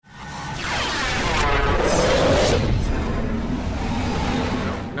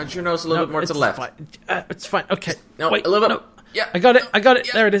Put your nose a little bit more to the left. Fine. It's fine. Okay. No, wait, a little bit. no. Yeah. I got it.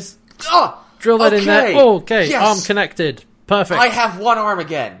 Yeah. There it is. Oh, Drill that in there. Oh, okay. Yes. Arm connected. Perfect. I have one arm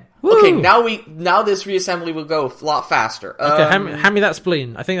again. Woo. Okay, now this reassembly will go a lot faster. Okay, hand me that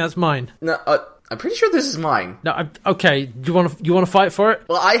spleen. I think that's mine. No, I'm pretty sure this is mine. No, okay. Do you want to fight for it?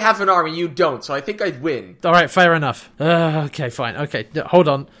 Well, I have an arm and you don't, so I think I'd win. All right, fair enough. Okay, fine. Okay, hold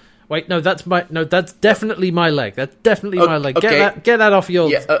on. Wait, no, that's definitely my leg. That's definitely my leg. Okay. Get that off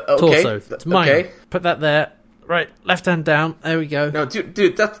your okay. torso. It's mine. Okay. Put that there. Right, left hand down. There we go. No,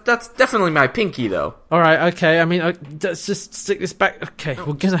 dude, that's definitely my pinky, though. All right, okay. I mean, let's just stick this back. Okay,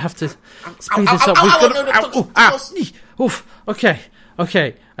 we're gonna have to speed this up. Okay.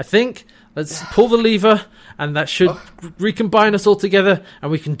 I think let's pull the lever, and that should recombine us all together,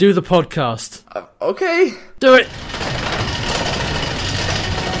 and we can do the podcast. Okay. Do it.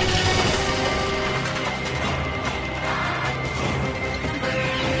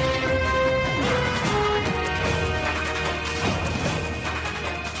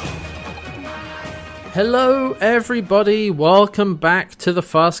 Hello, everybody. Welcome back to the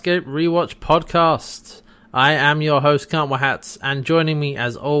Farscape Rewatch podcast. I am your host, Kantwa Hats, and joining me,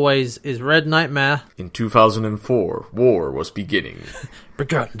 as always, is Red Nightmare. In 2004, war was beginning.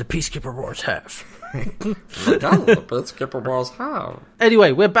 Begun the Peacekeeper Wars have. The Peacekeeper Wars have.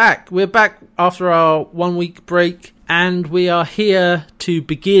 Anyway, we're back. We're back after our 1 week break, and we are here to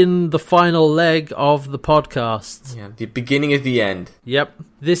begin the final leg of the podcast. Yeah, the beginning of the end. Yep.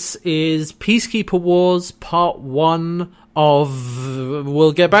 This is Peacekeeper Wars Part 1 of...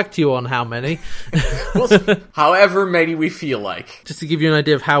 We'll get back to you on how many. However many we feel like. Just to give you an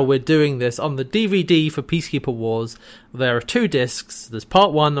idea of how we're doing this, on the DVD for Peacekeeper Wars, there are 2 discs. There's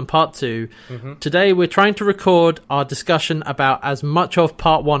Part 1 and Part 2. Mm-hmm. Today we're trying to record our discussion about as much of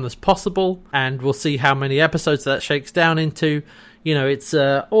Part 1 as possible, and we'll see how many episodes that shakes down into. You know, it's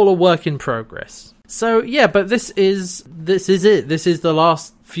all a work in progress. So, yeah, but this is it. This is the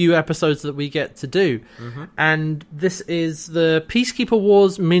last few episodes that we get to do. Mm-hmm. And this is the Peacekeeper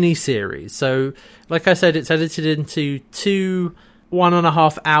Wars mini-series. So, like I said, it's edited into 2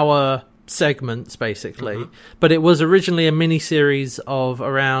 1.5 hour segments, basically. Mm-hmm. But it was originally a mini-series of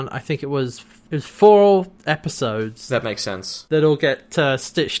around, I think it was 4 episodes. That makes sense. That all get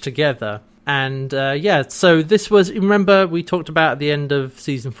stitched together. And, so this was... Remember, we talked about at the end of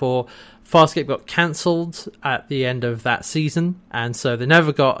Season 4... Farscape got cancelled at the end of that season, and so they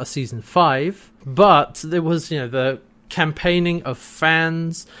never got a season 5. But there was, the campaigning of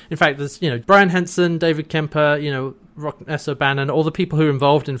fans. In fact, there's, Brian Henson, David Kemper, Rockne S. O'Bannon, all the people who were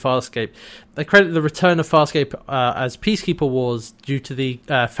involved in Farscape. They credit the return of Farscape as Peacekeeper Wars due to the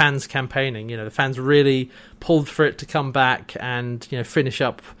fans campaigning. The fans really pulled for it to come back and, finish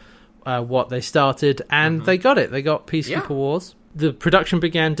up what they started, and they got it. They got Peacekeeper Wars. The production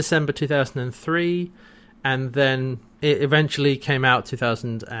began December 2003, and then it eventually came out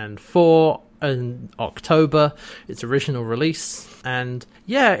 2004 in October, its original release. And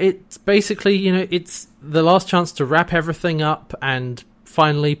yeah, it's basically, it's the last chance to wrap everything up and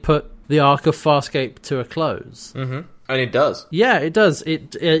finally put the arc of Farscape to a close. Mm-hmm. And it does. Yeah, it does.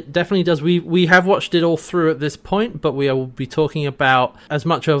 It definitely does. We have watched it all through at this point, but we will be talking about as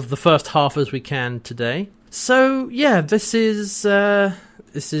much of the first half as we can today. So yeah, this is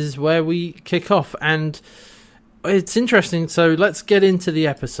where we kick off, and it's interesting. So let's get into the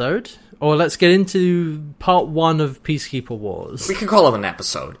episode, or let's get into Part 1 of Peacekeeper Wars. We can call it an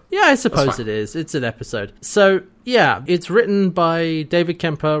episode. Yeah, I suppose it is. It's an episode. So yeah, it's written by David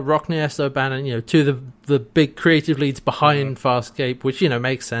Kemper, Rockne S. O'Bannon, 2 of the big creative leads behind Farscape, which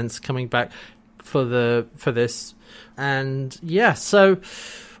makes sense coming back for this. And yeah, so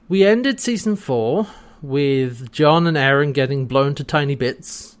we ended season 4 with John and Aaron getting blown to tiny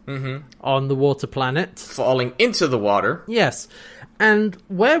bits on the water planet. Falling into the water. Yes. And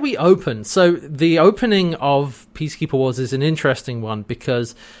where we open, so the opening of Peacekeeper Wars is an interesting one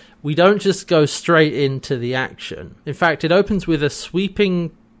because we don't just go straight into the action. In fact, it opens with a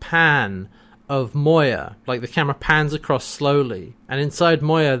sweeping pan of Moya. Like the camera pans across slowly. And inside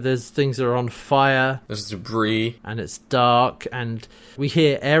Moya, there's things that are on fire. There's debris. And it's dark. And we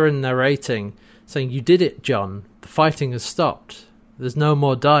hear Aaron narrating, saying, "You did it, John. The fighting has stopped. There's no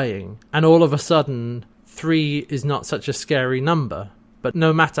more dying." And all of a sudden, 3 is not such a scary number. But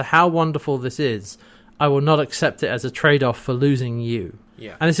no matter how wonderful this is, I will not accept it as a trade-off for losing you.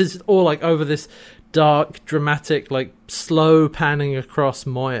 Yeah. And this is all like over this dark, dramatic, like slow panning across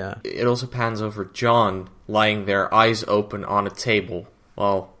Moya. It also pans over John lying there, eyes open on a table,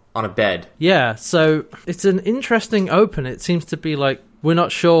 well, on a bed. Yeah, so it's an interesting open. It seems to be like we're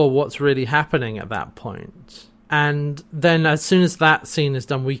not sure what's really happening at that point. And then as soon as that scene is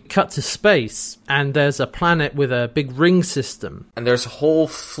done, we cut to space, and there's a planet with a big ring system. And there's a whole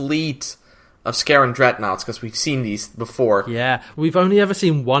fleet of Scarran Dreadnoughts, because we've seen these before. Yeah, we've only ever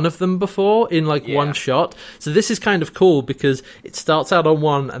seen one of them before in one shot. So this is kind of cool because it starts out on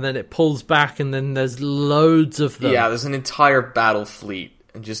one and then it pulls back and then there's loads of them. Yeah, there's an entire battle fleet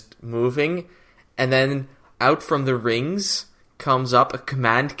and just moving. And then out from the rings comes up a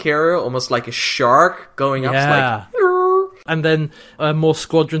command carrier, almost like a shark going up. Yeah. It's like... And then more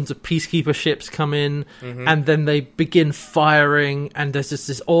squadrons of peacekeeper ships come in, and then they begin firing, and there's just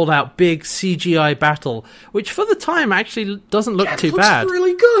this all-out big CGI battle, which for the time actually doesn't look too bad. It looks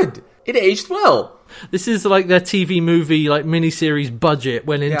really good. It aged well. This is like their TV movie, like miniseries budget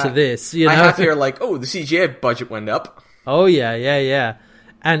went into this. You know? I have here like, the CGI budget went up. Oh yeah.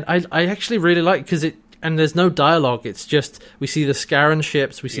 And I actually really like because it. And there's no dialogue, it's just, we see the Scarran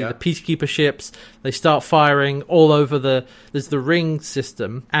ships, we see the Peacekeeper ships, they start firing all over there's the ring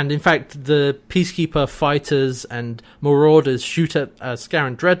system, and in fact, the Peacekeeper fighters and Marauders shoot at a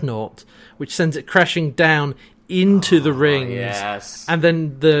Scarran Dreadnought, which sends it crashing down into the rings, yes. And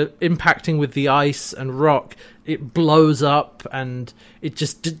then the impacting with the ice and rock, it blows up and it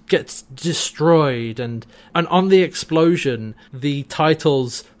just gets destroyed, and on the explosion the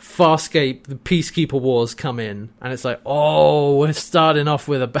titles Farscape, the Peacekeeper Wars come in, and it's like, oh, we're starting off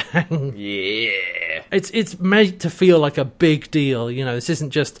with a bang. Yeah. It's made to feel like a big deal, you know. This isn't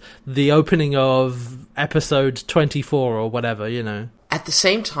just the opening of episode 24 or whatever, you know. At the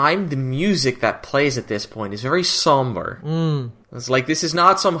same time, the music that plays at this point is very somber. It's like, this is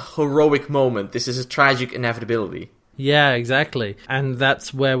not some heroic moment. This is a tragic inevitability. Yeah, exactly. And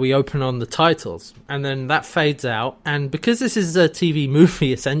that's where we open on the titles. And then that fades out. And because this is a TV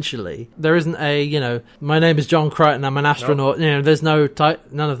movie, essentially, there isn't a, my name is John Crichton, I'm an astronaut. Nope. There's none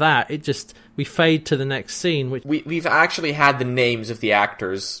of that. It just, we fade to the next scene. Which We've actually had the names of the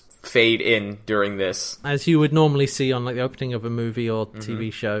actors fade in during this, as you would normally see on like the opening of a movie or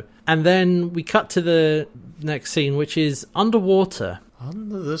TV show. And then we cut to the next scene, which is underwater.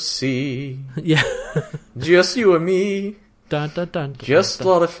 Under the sea. Yeah. Just you and me. Dun, dun, dun, dun, just dun, a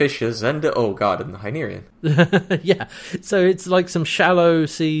lot of fishes and oh god, in the Hynerian. Yeah. So it's like some shallow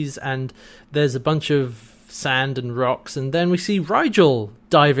seas and there's a bunch of sand and rocks, and then we see Rigel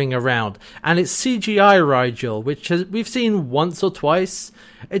diving around, and it's CGI Rigel, which we've seen once or twice.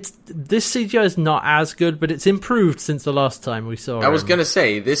 This CGI is not as good, but it's improved since the last time we saw it. I was gonna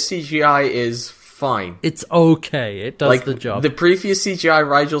say, this CGI is fine. It's okay. It does the job. The previous CGI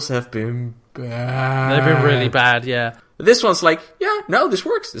Rigels have been bad. They've been really bad, yeah. This one's like, this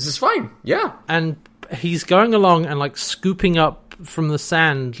works. This is fine. Yeah. And he's going along and like scooping up from the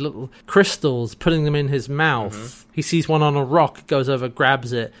sand little crystals, putting them in his mouth. He sees one on a rock, goes over,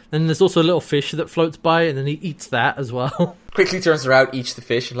 grabs it. Then there's also a little fish that floats by, and then he eats that as well. Quickly turns around, eats the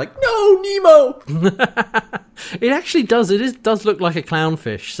fish, and like, no, Nemo! It actually does. It does look like a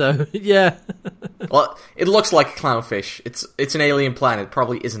clownfish, so yeah. Well, it looks like a clownfish. It's an alien planet.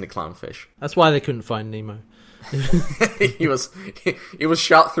 Probably isn't a clownfish. That's why they couldn't find Nemo. he was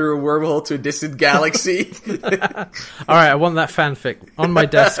shot through a wormhole to a distant galaxy. All right, I want that fanfic on my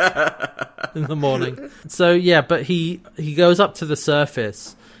desk in the morning. So yeah, but he goes up to the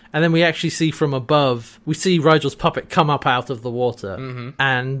surface, and then we actually see from above, we see Rigel's puppet come up out of the water,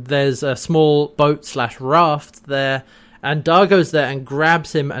 and there's a small boat / raft there, and Dargo's there and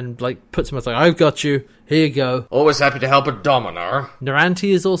grabs him and like puts him as like, I've got you. Here you go. Always happy to help a Dominar. Naranti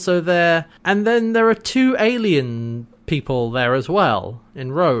is also there. And then there are 2 alien people there as well,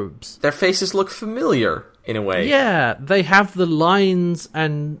 in robes. Their faces look familiar, in a way. Yeah, they have the lines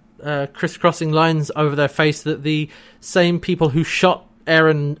and crisscrossing lines over their face that the same people who shot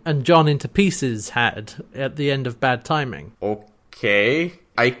Aaron and John into pieces had at the end of Bad Timing. Okay.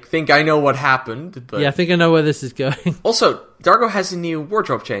 I think I know what happened, but... Yeah, I think I know where this is going. Also, Dargo has a new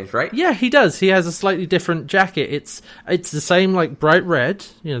wardrobe change, right? Yeah, he does. He has a slightly different jacket. It's the same, like, bright red.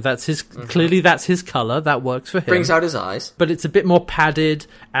 That's his... Clearly that's his colour. That works for him. Brings out his eyes. But it's a bit more padded,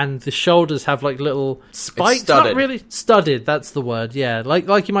 and the shoulders have, like, little spikes. It's studded. Not really... Studded, that's the word, yeah.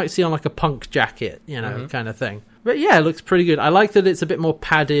 Like you might see on, like, a punk jacket, kind of thing. But yeah, it looks pretty good. I like that it's a bit more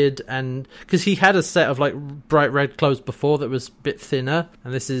padded, and because he had a set of like bright red clothes before that was a bit thinner,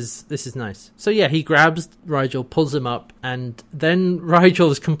 and this is nice. So yeah, he grabs Rigel, pulls him up, and then Rigel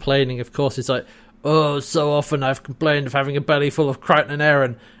is complaining. Of course, he's like, "Oh, so often I've complained of having a belly full of Crichton and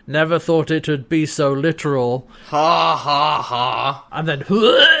Aaron. Never thought it would be so literal." Ha ha ha! And then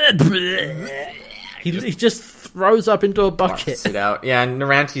he just throws up into a bucket. Barfs it out. Yeah, and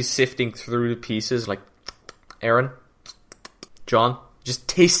Naranti's sifting through the pieces like. Aaron? John? just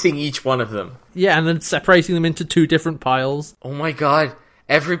tasting each one of them. Yeah, and then separating them into 2 different piles. Oh my god,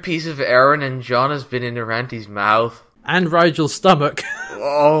 every piece of Aaron and John has been in Aranti's mouth. And Rigel's stomach.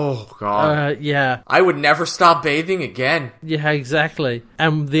 Oh god. Yeah. I would never stop bathing again. Yeah, exactly.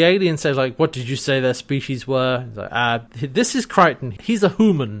 And the alien says, like, what did you say their species were? He's like, this is Crichton. He's a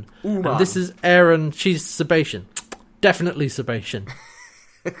human. And this is Aaron. She's Sebastian. Definitely Sebastian.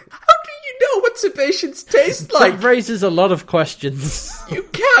 How do you know what Sebastians taste like? That raises a lot of questions. You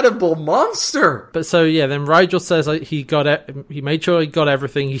cannibal monster! But so, yeah, then Rigel says like, he made sure he got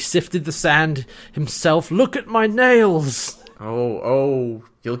everything. He sifted the sand himself. Look at my nails! Oh,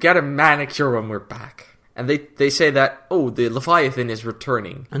 you'll get a manicure when we're back. And they say that, the Leviathan is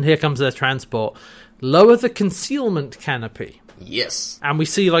returning. And here comes their transport. Lower the concealment canopy. Yes. And we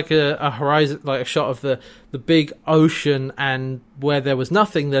see like a horizon, like a shot of the big ocean, and where there was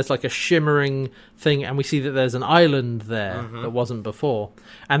nothing, there's like a shimmering thing, and we see that there's an island there that wasn't before.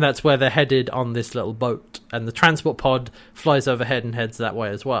 And that's where they're headed on this little boat. And the transport pod flies overhead and heads that way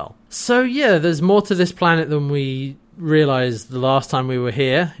as well. So yeah, there's more to this planet than we realized the last time we were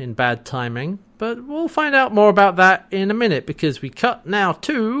here in bad timing. But we'll find out more about that in a minute, because we cut now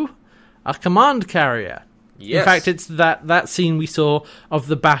to a command carrier. Yes. In fact, it's that scene we saw of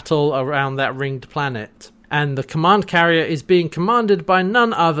the battle around that ringed planet. And the command carrier is being commanded by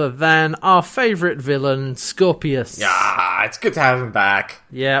none other than our favourite villain, Scorpius. Yeah, it's good to have him back.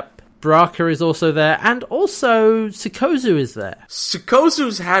 Yep. Braka is also there, and also Sikozu is there.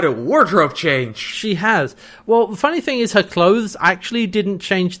 Sikozu's had a wardrobe change. She has. Well, the funny thing is her clothes actually didn't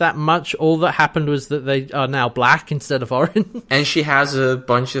change that much. All that happened was that they are now black instead of orange. And she has a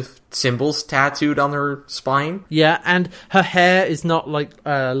bunch of symbols tattooed on her spine. Yeah, and her hair is not like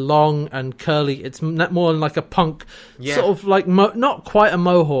long and curly. It's more like a punk, sort of like, not quite a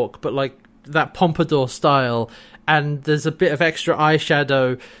mohawk, but like that pompadour style. And there's a bit of extra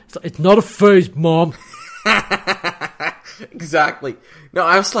eyeshadow. It's not a phase, Mom. Exactly. No,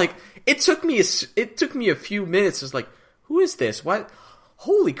 I was like, it took me a few minutes. I was like, who is this? What?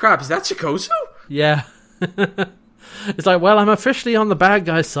 Holy crap! Is that Sikozu? Yeah. It's like, well, I'm officially on the bad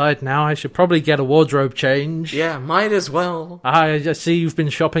guy's side now. I should probably get a wardrobe change. Yeah, might as well. I see you've been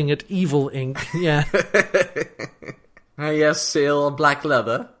shopping at Evil Inc. Yeah. Yes, sale on black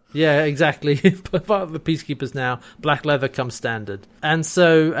leather. Yeah, exactly. Part of the Peacekeepers now, black leather comes standard. And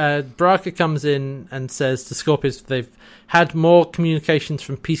so Braka comes in and says to Scorpius they've had more communications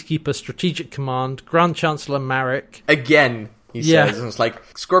from Peacekeeper Strategic Command, Grand Chancellor Marek. Again, he says. And it's like,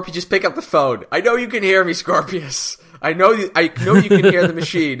 Scorpius, just pick up the phone. I know you can hear me, Scorpius. I know you can hear the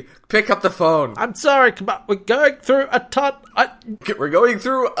machine. Pick up the phone. I'm sorry, but we're going through a ton... We're going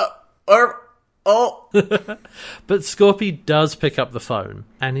through But Scorpy does pick up the phone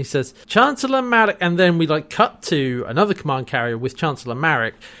and he says, Chancellor Marek, and then we cut to another command carrier with Chancellor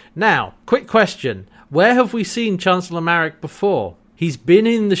Marek. Now, quick question. Where have we seen Chancellor Marek before? He's been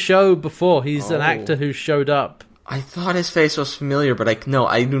in the show before. He's an actor who showed up. I thought his face was familiar, but I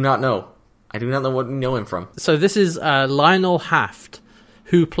do not know. I do not know what we know him from. So this is Lionel Haft,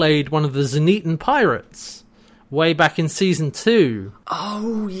 who played one of the Zenithal pirates way back in season 2.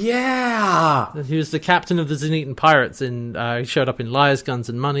 Oh, yeah! He was the captain of the Zenithal pirates. He showed up in Liars, Guns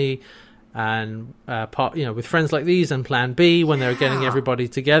and Money, and with Friends Like These and Plan B when they were getting everybody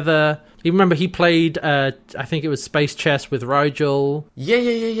together. You remember he played, I think it was Space Chess with Rigel.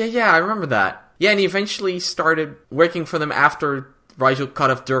 Yeah, I remember that. Yeah, and he eventually started working for them after Rigel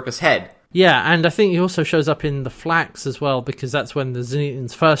cut off Durka's head. Yeah, and I think he also shows up in The Flax as well, because that's when the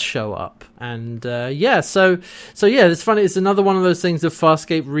Zenithans first show up. And so it's funny. It's another one of those things of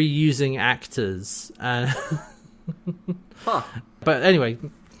Farscape reusing actors. But anyway,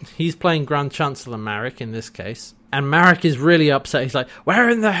 he's playing Grand Chancellor Marek in this case. And Marek is really upset. He's like, where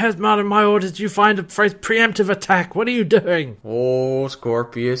in the hell of my orders did you find a phrase preemptive attack? What are you doing? Oh,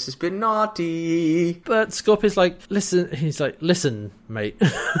 Scorpius has been naughty. But Scorpius listen. He's like, listen, mate.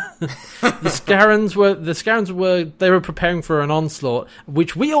 The Scarans were preparing for an onslaught,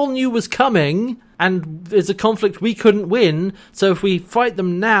 which we all knew was coming. And there's a conflict we couldn't win, so if we fight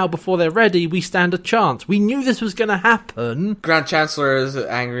them now before they're ready, we stand a chance. We knew this was going to happen. Grand Chancellor is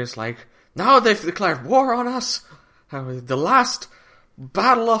angry. It's like, now they've declared war on us. The last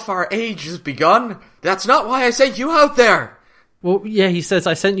battle of our age has begun. That's not why I sent you out there. Well, yeah, he says,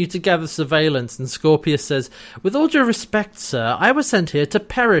 I sent you to gather surveillance, and Scorpius says, with all due respect, sir, I was sent here to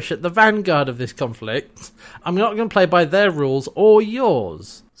perish at the vanguard of this conflict. I'm not going to play by their rules or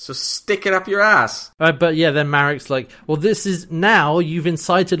yours. So stick it up your ass. But yeah, then Marek's like, well, this is now you've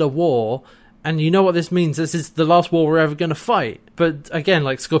incited a war, And you know what this means. This is the last war we're ever going to fight. But again,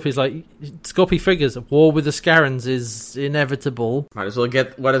 like Scorpy figures a war with the Scarrans is inevitable. Might as well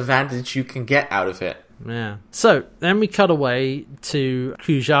get what advantage you can get out of it. Yeah. So then we cut away to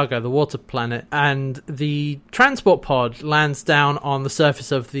Kujaga, the water planet, and the transport pod lands down on the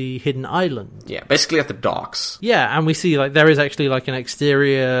surface of the hidden island. Yeah, basically at the docks. Yeah, and we see like there is actually like an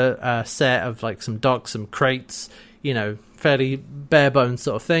exterior set of like some docks, some crates, fairly bare bones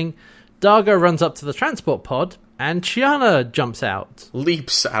sort of thing. Dargo runs up to the transport pod, and Chiana jumps out.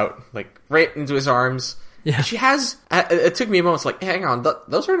 Leaps out, like, right into his arms. Yeah. She has... It took me a moment, it's like, hang on,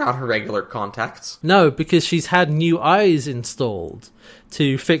 those are not her regular contacts. No, because she's had new eyes installed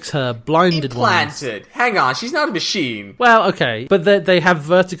to fix her blinded ones. Implanted. Hang on, she's not a machine. Well, okay, but they have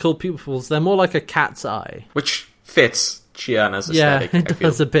vertical pupils. They're more like a cat's eye. Which fits Chiana's aesthetic, Yeah, it I feel.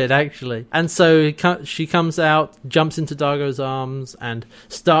 does a bit, actually. And so she comes out, jumps into Dargo's arms, and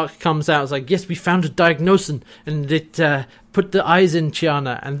Stark comes out and is like, yes, we found a diagnosin, and it put the eyes in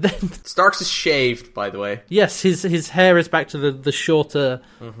Chiana. And then... Starks is shaved, by the way. Yes, his hair is back to the shorter,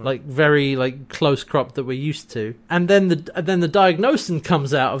 like, very, like, close crop that we're used to. And then the diagnosin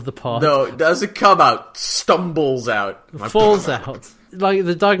comes out of the pod. No, it doesn't come out. Stumbles out. Falls out. Like,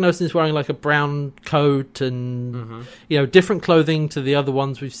 the Diagnosis is wearing, like, a brown coat and, different clothing to the other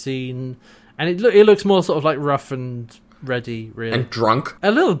ones we've seen. And it looks more sort of, like, rough and ready, really. And drunk.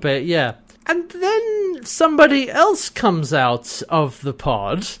 A little bit, yeah. And then somebody else comes out of the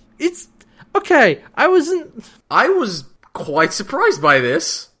pod. It's... Okay, I was quite surprised by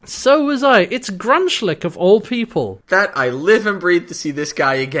this. So was I. It's Grunchlick, of all people. That I live and breathe to see this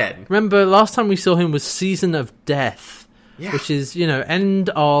guy again. Remember, last time we saw him was Season of Death. Yeah. Which is, end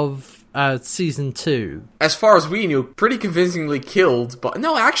of season 2. As far as we knew, pretty convincingly killed, but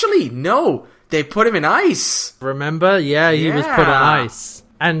no, they put him in ice. Remember? Yeah, he was put on ice.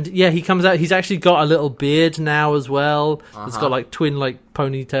 And yeah, he comes out, he's actually got a little beard now as well. It's got like twin like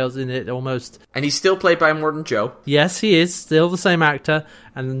ponytails in it almost. And he's still played by Morton Joe. Yes, he is, still the same actor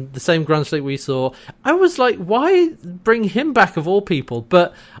and the same Grunchlick we saw. I was like, why bring him back of all people?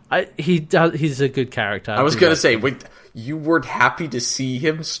 But he's a good character. I was going to say, wait, you weren't happy to see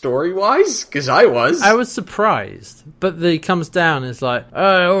him story-wise? Because I was. I was surprised. But he comes down and is like,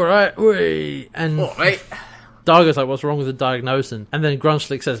 oh, all right, wait. And Dargo's like, what's wrong with the Diagnosin? And then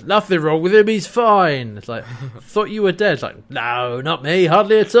Grunchlick says, nothing wrong with him, he's fine. It's like, thought you were dead. It's like, no, not me,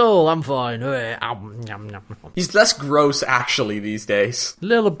 hardly at all, I'm fine. He's less gross, actually, these days.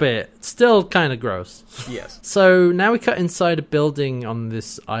 Little bit. Still kind of gross. Yes. So now we cut inside a building on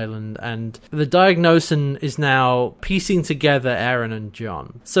this island, and the Diagnosin is now piecing together Aaron and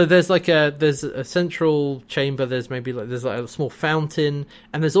John. So there's a central chamber, there's a small fountain,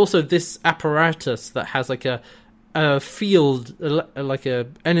 and there's also this apparatus that has like a field, like a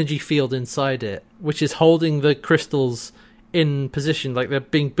energy field inside it, which is holding the crystals in position, like they're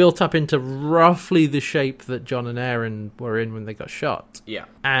being built up into roughly the shape that John and Aaron were in when they got shot. Yeah.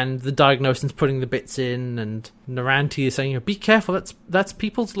 And the Diagnosin's putting the bits in, and Naranti is saying, be careful, that's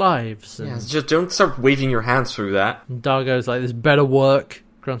people's lives. And just don't start waving your hands through that. Dargo's like, this better work.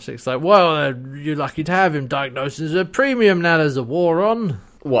 Grunchlick's like, well, you're lucky to have him. Diagnosis is a premium now, there's a war on.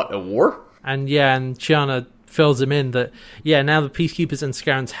 What, a war? And Chiana fills him in that, now the Peacekeepers and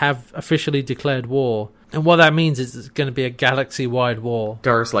Scarrans have officially declared war. And what that means is it's going to be a galaxy-wide war.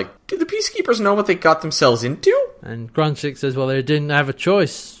 Dar's like, do the Peacekeepers know what they got themselves into? And Grunchlick says, well, they didn't have a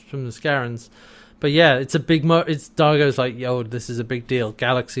choice from the Scarrans. But yeah, it's a big... it's Dargo's like, yo, this is a big deal.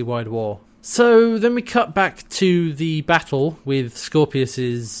 Galaxy-wide war. So then we cut back to the battle with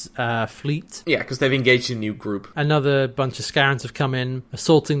Scorpius's fleet. Yeah, because they've engaged a new group. Another bunch of Scarrans have come in,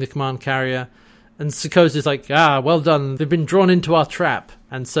 assaulting the command carrier. And Siko's like, well done, they've been drawn into our trap.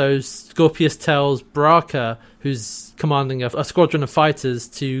 And so Scorpius tells Braca, who's commanding a squadron of fighters,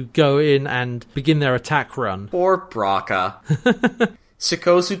 to go in and begin their attack run. Poor Braca.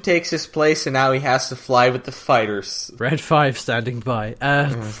 Sikozu takes his place and now he has to fly with the fighters. Red 5 standing by.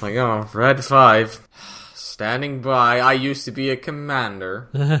 It's like, Red 5. Standing by, I used to be a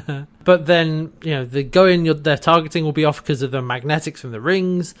commander. But then, they go in, their targeting will be off because of the magnetics from the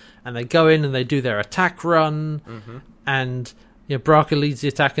rings, and they go in and they do their attack run, and Braca leads the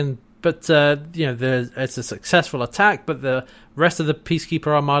attack, but it's a successful attack, but the rest of the Peacekeeper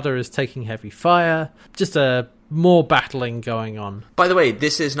Armada is taking heavy fire. Just more battling going on. By the way,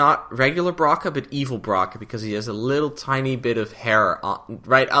 this is not regular Braca, but evil Braca, because he has a little tiny bit of hair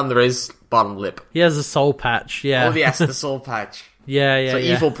right under his bottom lip. He has a soul patch, yeah. Oh yes, the soul patch. Yeah. So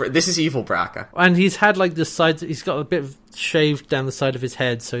evil. This is evil Braca. And he's had like the sides. He's got a bit of shaved down the side of his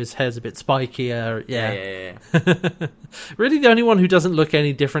head, so his hair's a bit spikier. Yeah. Really, the only one who doesn't look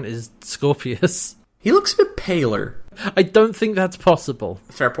any different is Scorpius. He looks a bit paler. I don't think that's possible.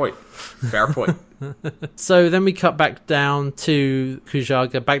 Fair point. So then we cut back down to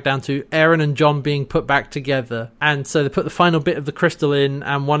Kujaga, back down to Eren and Jon being put back together. And so they put the final bit of the crystal in,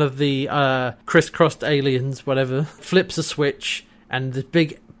 and one of the crisscrossed aliens, whatever, flips a switch, and the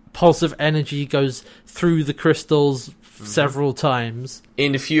big pulse of energy goes through the crystals several times.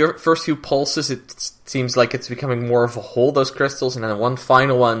 In the first few pulses, it seems like it's becoming more of a whole, those crystals, and then one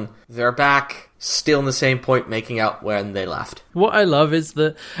final one, they're back, still in the same point, making out when they left. What I love is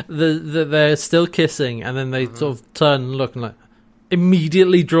that they're still kissing, and then they sort of turn and look and like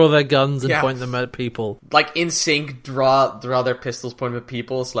immediately draw their guns and point them at people. Like in sync, draw their pistols, point them at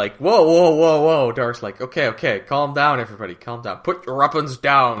people. It's like, whoa. Dark's like, okay, calm down, everybody, calm down. Put your weapons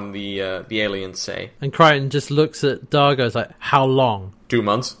down, the aliens say. And Crichton just looks at Dargo's like, how long? 2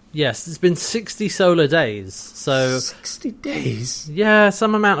 months. Yes, it's been 60 solar days. So 60 days? Yeah,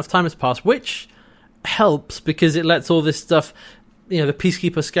 some amount of time has passed, which helps because it lets all this stuff, the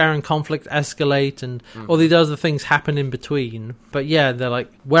Peacekeeper Scarran conflict escalate and all these other things happen in between. But yeah, they're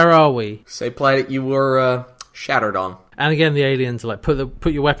like, where are we? Say planet you were shattered on. And again, the aliens are like,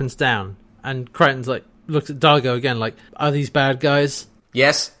 put your weapons down. And Crichton's like, looks at Dargo again like, are these bad guys?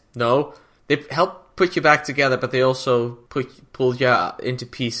 Yes, no. They help put you back together, but they also pull you into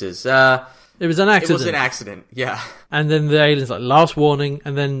pieces. It was an accident. It was an accident, yeah. And then the aliens like, last warning,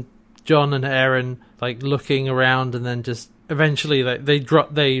 and then Jon and Eren like looking around, and then just eventually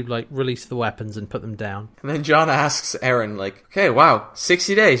they release the weapons and put them down. And then Jon asks Eren like, okay, wow,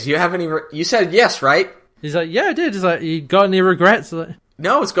 60 days. You have any? You said yes, right? He's like, yeah, I did. He's like, you got any regrets? Like,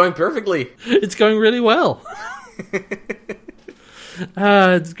 no, it's going perfectly. It's going really well.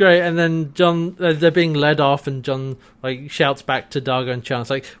 It's great. And then Jon, they're being led off, and Jon like shouts back to Dargo and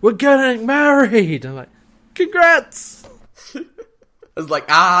Chance like, we're getting married. And like, congrats. I was like,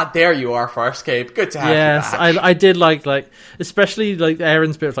 there you are, Farscape. Good to have you back. Yes, I did like especially like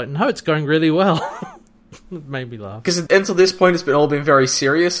Eren's bit of like, no, it's going really well. It made me laugh. Because until this point, it's all been very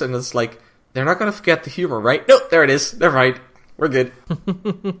serious, and it's like, they're not going to forget the humor, right? No, there it is. They're right. We're good.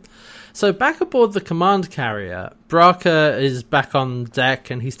 So back aboard the command carrier, Braca is back on deck,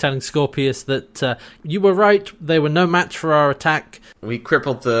 and he's telling Scorpius that you were right, they were no match for our attack. We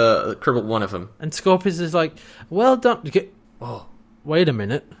crippled one of them. And Scorpius is like, well done. Oh. Wait a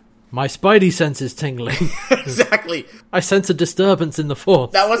minute. My spidey sense is tingling. Exactly. I sense a disturbance in the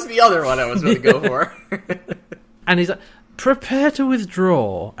force. That was the other one I was going to go for. And he's like, prepare to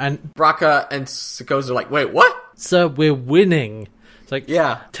withdraw. And Braca and Siko's are like, wait, what? Sir, we're winning. It's like,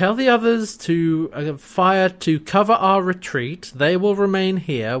 yeah. Tell the others to fire to cover our retreat. They will remain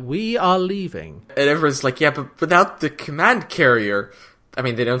here. We are leaving. And everyone's like, yeah, but without the command carrier, I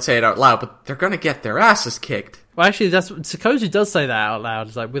mean, they don't say it out loud, but they're going to get their asses kicked. Well, actually, that's Sikozu does say that out loud.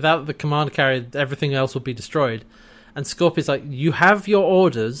 It's like, without the command carrier, everything else will be destroyed. And Scorpion's like, you have your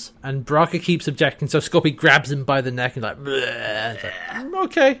orders, and Braca keeps objecting, so Scorpion grabs him by the neck and like,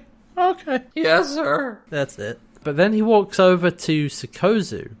 okay. Yes, sir. That's it. But then he walks over to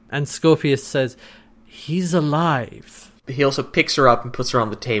Sikozu, and Scorpius says, he's alive. He also picks her up and puts her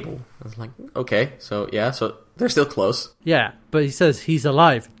on the table. I was like, okay, so they're still close. Yeah, but he says he's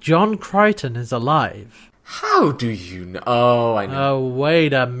alive. Jon Crichton is alive. How do you know? Oh, I know. Oh,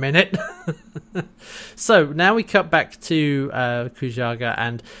 wait a minute. So now we cut back to Kujaga,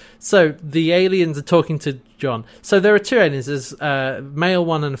 and so the aliens are talking to Jon. So there are two aliens. There's a male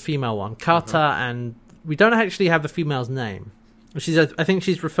one and a female one. Kata, and we don't actually have the female's name. I think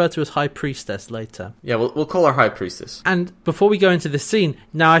she's referred to as High Priestess later. Yeah, we'll call her High Priestess. And before we go into this scene,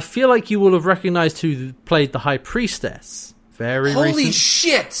 now I feel like you will have recognized who played the High Priestess. Holy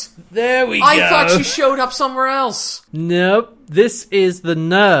shit! There we go. I thought she showed up somewhere else. Nope. This is the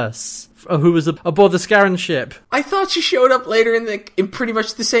nurse who was aboard the Scarran ship. I thought she showed up later in pretty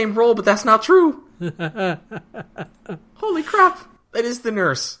much the same role, but that's not true. Holy crap. That is the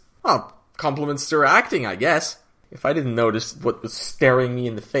nurse. Well, compliments to her acting, I guess. If I didn't notice what was staring me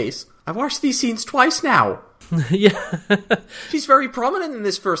in the face. I've watched these scenes twice now. Yeah. She's very prominent in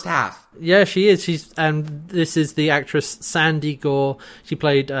this first half. Yeah, she is. This is the actress Sandy Gore. She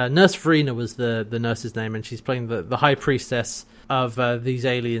played Nurse Verena was the nurse's name, and she's playing the High Priestess of these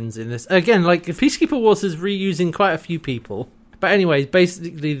aliens in this. Again, like Peacekeeper Wars is reusing quite a few people. But anyway,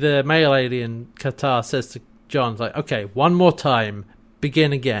 basically the male alien Qatar says to Jon, like, okay, one more time,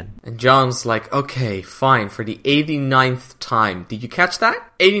 begin again. And Jon's like, okay, fine, for the 89th time. Did you catch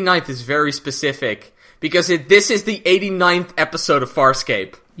that? 89th is very specific. Because this is the 89th episode of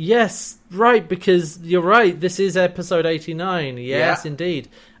Farscape. Yes, right, because you're right. This is episode 89. Yes, indeed.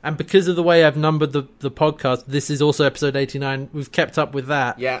 And because of the way I've numbered the podcast, this is also episode 89. We've kept up with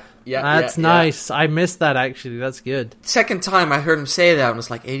that. Yeah. That's nice. I missed that, actually. That's good. Second time I heard him say that, and it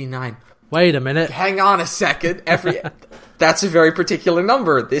was like 89. Wait a minute. Hang on a second. That's a very particular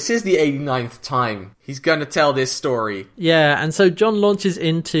number. This is the 89th time he's going to tell this story. Yeah, and so John launches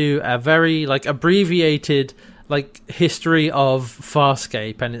into a very, abbreviated, history of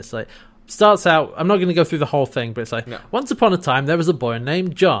Farscape, and it's starts out, I'm not going to go through the whole thing, but it's once upon a time there was a boy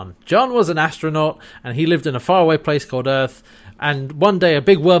named John. John was an astronaut, and he lived in a faraway place called Earth, and one day a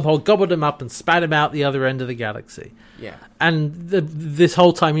big wormhole gobbled him up and spat him out the other end of the galaxy. Yeah. And this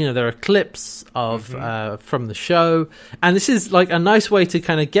whole time, there are clips of from the show, and this is a nice way to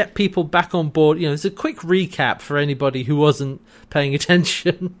kind of get people back on board. It's a quick recap for anybody who wasn't paying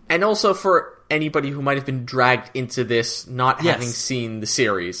attention. And also for anybody who might have been dragged into this not having seen the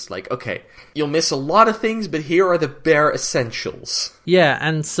series. Okay, you'll miss a lot of things, but here are the bare essentials. Yeah,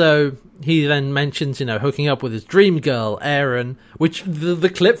 and so he then mentions, hooking up with his dream girl, Erin, which the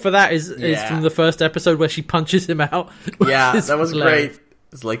clip for that is from the first episode where she punches him out. Yeah, that was great.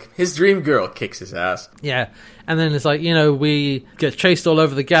 It's his dream girl kicks his ass. Yeah, and then it's we get chased all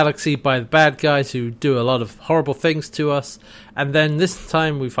over the galaxy by the bad guys who do a lot of horrible things to us. And then this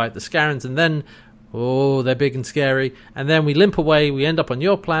time we fight the Scarans, and then, they're big and scary. And then we limp away, we end up on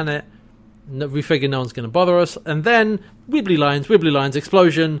your planet. We figure no one's going to bother us. And then, wibbly lines,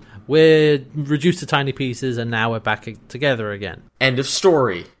 explosion. We're reduced to tiny pieces, and now we're back together again. End of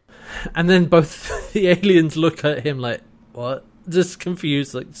story. And then both the aliens look at him what? Just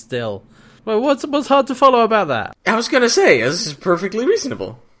confused, still. Well, what's hard to follow about that? I was going to say, this is perfectly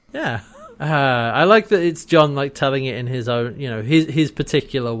reasonable. Yeah. I like that it's John, telling it in his own, his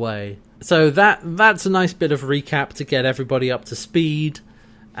particular way. So that's a nice bit of recap to get everybody up to speed.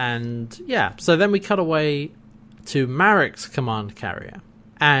 And, yeah, so then we cut away to Marek's command carrier.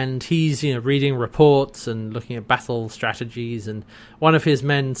 And he's, reading reports and looking at battle strategies. And one of his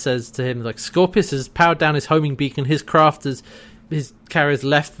men says to him, Scorpius has powered down his homing beacon. His carrier's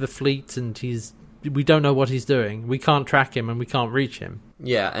left the fleet, and we don't know what he's doing. We can't track him, and we can't reach him.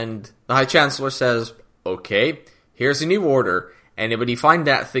 Yeah, and the High Chancellor says, okay, here's a new order. Anybody find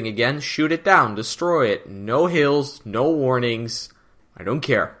that thing again, shoot it down, destroy it. No hills, no warnings. I don't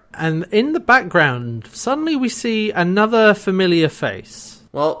care. And in the background, suddenly we see another familiar face.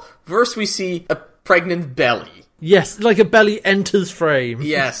 Well, first we see a pregnant belly. Yes, a belly enters frame.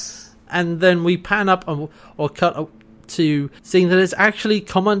 Yes. And then we pan up or cut to seeing that it's actually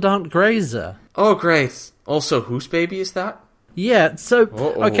Commandant Grazer. Oh, great. Also, whose baby is that? Yeah, so,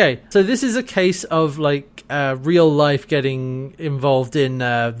 okay, so this is a case of, real life getting involved in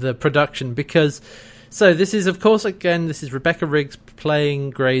the production, because, so this is, of course, this is Rebecca Riggs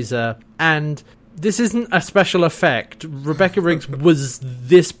playing Grazer, and this isn't a special effect. Rebecca Riggs was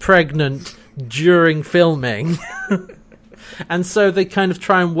this pregnant during filming, and so they kind of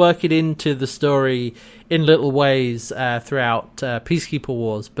try and work it into the story in little ways throughout Peacekeeper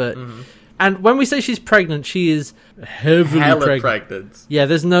Wars, but... Mm-hmm. And when we say she's pregnant, she is heavily pregnant. Yeah,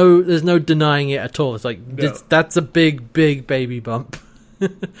 there's no denying it at all. It's that's a big baby bump.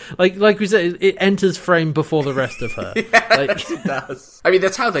 like we said, it enters frame before the rest of her. Yes, it does. I mean,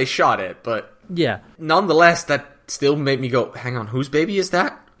 that's how they shot it, but yeah. Nonetheless, that still made me go, hang on, whose baby is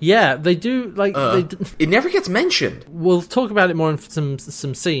that? Yeah, they do, it never gets mentioned. We'll talk about it more in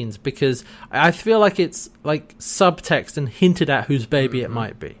some scenes, because I feel like it's, subtext and hinted at whose baby it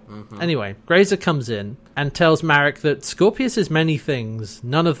might be. Mm-hmm. Anyway, Grazer comes in and tells Marek that Scorpius is many things,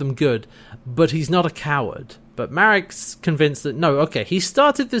 none of them good, but he's not a coward. But Marek's convinced that, no, okay, he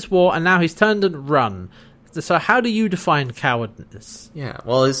started this war, and now he's turned and run. So how do you define cowardness? Yeah,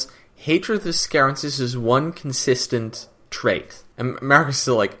 well, his hatred of the Scarans is his one consistent trait. And Marek is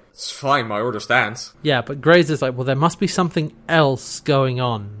still it's fine, my order stands. Yeah, but Grazer's well, there must be something else going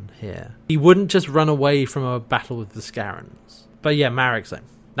on here. He wouldn't just run away from a battle with the Scarans. But yeah, Marek's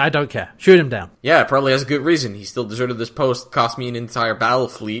I don't care. Shoot him down. Yeah, probably has a good reason. He still deserted this post, cost me an entire battle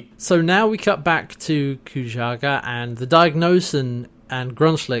fleet. So now we cut back to Kujaga, and the Diagnosin and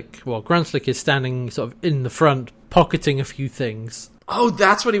Grunslick. Well, Grunslick is standing sort of in the front, pocketing a few things. Oh,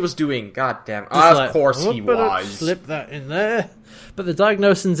 that's what he was doing. God damn. Of course he was. Slip that in there. But the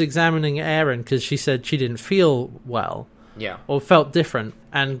Diagnosin's examining Erin because she said she didn't feel well. Yeah. Or felt different.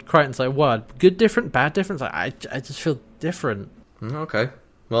 And Crichton's what? Good different? Bad different? I just feel different. Okay.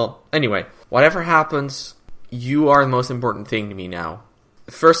 Well, anyway. Whatever happens, you are the most important thing to me now.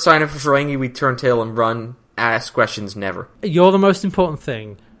 The first sign of a Ferengi, we turn tail and run. Ask questions never. You're the most important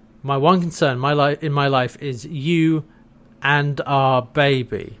thing. My one concern in my life is you and our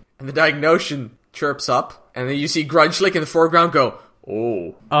baby. And the Diagnostian chirps up, and then you see Grunchlick in the foreground go,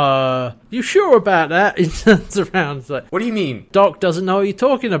 oh. You sure about that? He turns around. It's like, What do you mean? Doc doesn't know what you're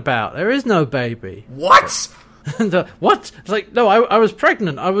talking about. There is no baby. What? What? It's like, no, I was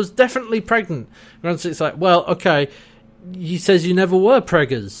pregnant. I was definitely pregnant. Grunchlick's like, well, okay. He says you never were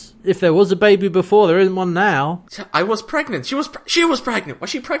preggers. If there was a baby before, there isn't one now. I was pregnant. She was pregnant. Was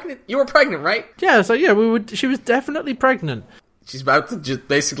she pregnant? You were pregnant, right? Yeah, so yeah, she was definitely pregnant. She's about to just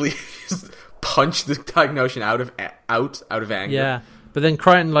basically punch the Diagnostian out of anger. Yeah. But then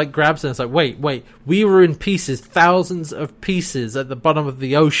Crichton grabs her and it's like, wait, we were in pieces, thousands of pieces at the bottom of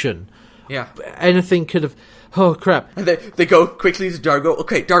the ocean. Yeah. Anything could have... Oh, crap. And they go quickly to Dargo.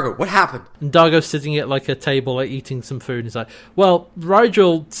 Okay, Dargo, what happened? And Dargo's sitting at a table, eating some food. And he's like, well,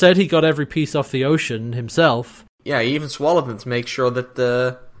 Rigel said he got every piece off the ocean himself. Yeah, he even swallowed them to make sure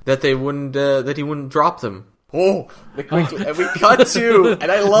that he wouldn't drop them. Oh, and we cut to,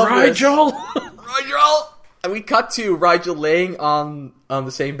 and I love Rigel! Rigel! And we cut to Rigel laying on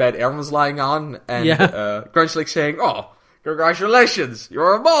the same bed everyone's lying on, and Grunchlick saying, oh, congratulations,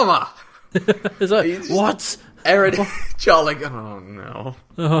 you're a mama! It's like, what? Aaron Charlie, oh no.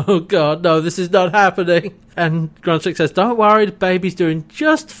 Oh god, no, this is not happening. And Grunchlick says, don't worry, the baby's doing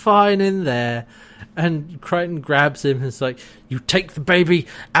just fine in there. And Crichton grabs him and is like, you take the baby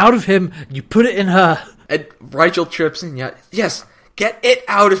out of him, you put it in her. And Rigel chirps in, yes, get it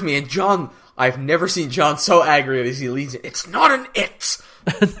out of me. And John, I've never seen John so angry as he leads it. It's not an it.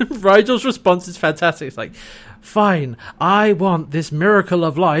 And Rigel's response is fantastic. It's like, fine, I want this miracle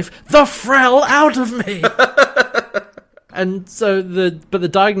of life, the Frell, out of me. And so the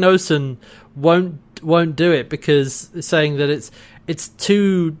Diagnostian won't do it because it's saying that it's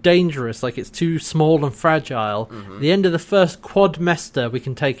too dangerous, it's too small and fragile. Mm-hmm. The end of the first quadmester, we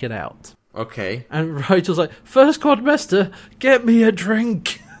can take it out. Okay. And Rigel's like, first quadmester, get me a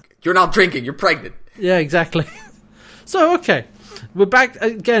drink. You're not drinking, you're pregnant. Yeah, exactly. So, okay. We're back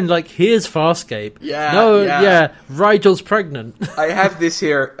again, here's Farscape. Yeah. Rigel's pregnant. I have this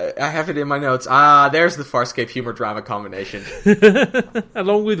here. I have it in my notes. There's the Farscape humor drama combination.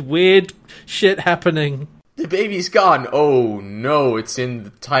 Along with weird shit happening. The baby's gone. Oh no, it's in the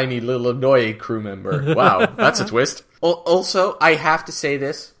tiny little Annoy crew member. Wow, that's a twist. Also, I have to say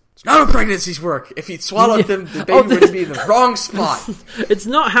this. It's not a pregnancy's work. If he'd swallowed them, the baby would be in the wrong spot. It's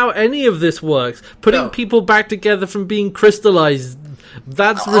not how any of this works. Putting people back together from being crystallized,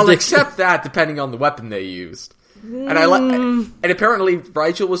 that's ridiculous. I'll accept that depending on the weapon they used. And and apparently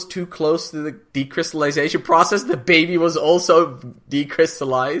Rigel was too close to the decrystallization process. The baby was also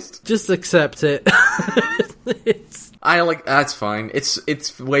decrystallized. Just accept it. That's fine.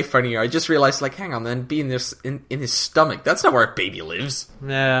 It's way funnier. I just realized, hang on, then being this in his stomach, that's not where a baby lives.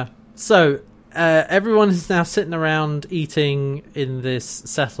 Yeah. So, everyone is now sitting around eating in this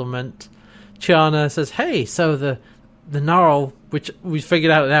settlement. Chiana says, hey, so the Gnarl, which we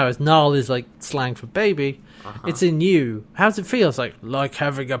figured out now is Gnarl is slang for baby. Uh-huh. It's in you. How's it feel? It's like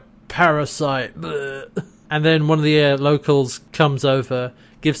having a parasite. Bleh. And then one of the locals comes over,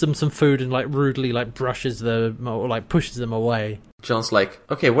 gives them some food, and rudely brushes them or pushes them away. John's like,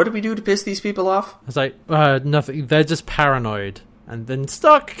 okay, what do we do to piss these people off? I was like, nothing. They're just paranoid. And then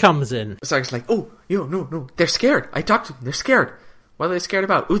Stark comes in. Stark's like, oh, no, they're scared. I talked to them. They're scared. What are they scared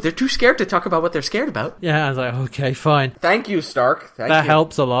about? Ooh, they're too scared to talk about what they're scared about. Yeah, I was like, okay, fine. Thank you, Stark. That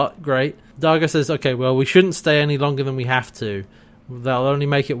helps a lot. Great. Dargo says, okay, well, we shouldn't stay any longer than we have to. That'll only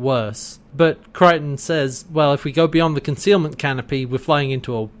make it worse. But Crichton says, well, if we go beyond the concealment canopy, we're flying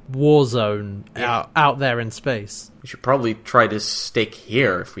into a war zone out there in space. We should probably try to stick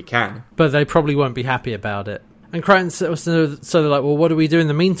here if we can. But they probably won't be happy about it. And Crichton says, so they're like, well, what do we do in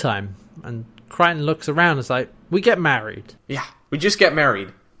the meantime? And Crichton looks around and is like, we get married. Yeah, we just get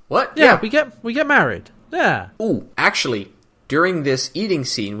married. What? Yeah, we get married. Yeah. Ooh, actually, during this eating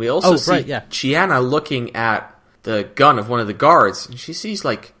scene, we also see Chiana looking at the gun of one of the guards, and she sees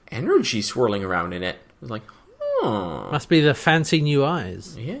energy swirling around in it. It's like, must be the fancy new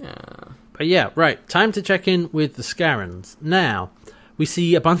eyes. Yeah. But yeah, right. Time to check in with the Scarrans. Now, we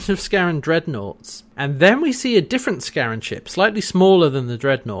see a bunch of Scarran dreadnoughts, and then we see a different Scarran ship, slightly smaller than the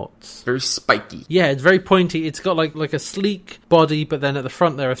dreadnoughts. Very spiky. Yeah, it's very pointy. It's got like a sleek body, but then at the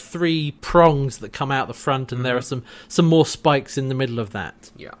front there are 3 prongs that come out the front, and there are some more spikes in the middle of that.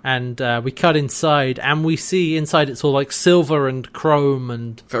 Yeah. And we cut inside, and we see inside it's all silver and chrome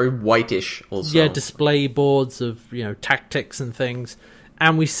and very whitish also. Yeah, display boards of tactics and things.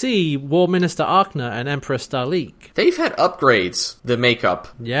 And we see War Minister Arkna and Emperor Starleek. They've had upgrades, the makeup.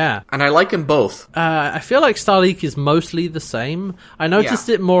 Yeah. And I like them both. I feel like Starleek is mostly the same. I noticed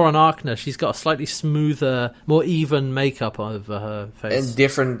it more on Arkna. She's got a slightly smoother, more even makeup over her face. And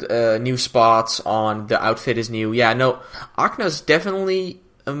different new spots on the outfit is new. Yeah, no, Arkna's definitely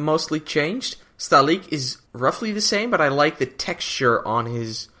mostly changed. Starleek is roughly the same, but I like the texture on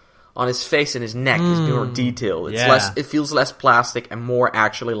his face and his neck is more detailed. It's less. It feels less plastic and more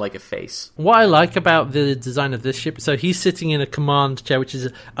actually like a face. What I like about the design of this ship, so he's sitting in a command chair, which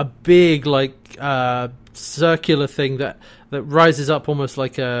is a big, like, circular thing that rises up almost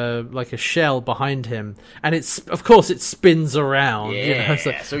like a shell behind him, and it spins around. Yeah,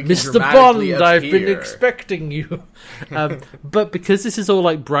 so he can Mr. dramatically Bond, I've been appear. expecting you. But because this is all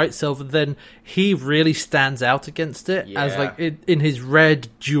like bright silver, then he really stands out against it as like in his red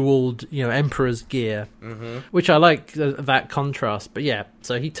jeweled, Emperor's gear, which I like that contrast. But yeah,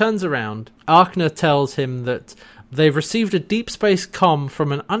 so he turns around. Arkna tells him that they've received a deep space comm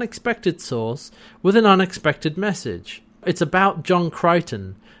from an unexpected source with an unexpected message. It's about John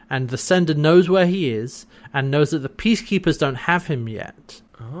Crichton, and the sender knows where he is, and knows that the Peacekeepers don't have him yet.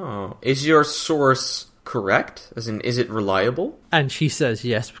 Oh. Is your source correct? As in, is it reliable? And she says,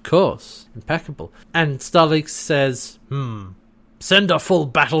 yes, of course. Impeccable. And Starleek says, send a full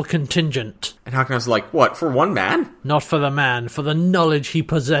battle contingent. And Hakana's like, what, for one man? Not for the man, for the knowledge he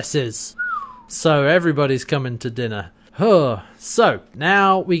possesses. So everybody's coming to dinner. So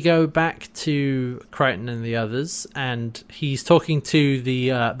now we go back to Crichton and the others, and he's talking to the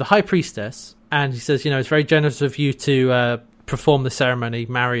High Priestess, and he says, it's very generous of you to perform the ceremony,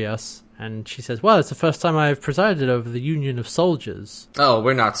 marry us. And she says, well, it's the first time I've presided over the Union of Soldiers. Oh,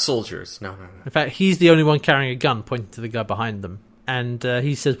 we're not soldiers. No. In fact, he's the only one carrying a gun, pointing to the guy behind them. And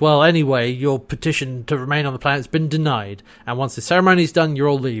he says, well, anyway, your petition to remain on the planet's been denied, and once the ceremony's done, you're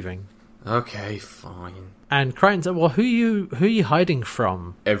all leaving. Okay, fine. And Crichton said, well, who are you hiding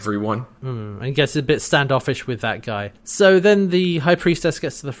from? Everyone. And he gets a bit standoffish with that guy. So then the High Priestess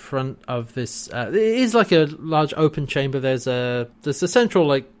gets to the front of this. It is like a large open chamber. There's a central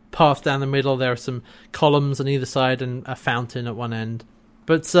like path down the middle. There are some columns on either side and a fountain at one end.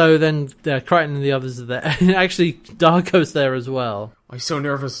 But so then Crichton and the others are there. And actually, Dargo's there as well. Oh, he's so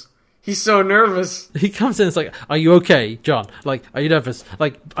nervous. He's so nervous. He comes in and it's like, are you okay, John? Like, are you nervous?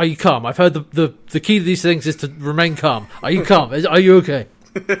 Like, are you calm? I've heard the key to these things is to remain calm. Are you calm? Are you okay?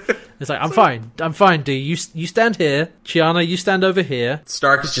 It's like, I'm fine, D. You stand here. Chiana, you stand over here.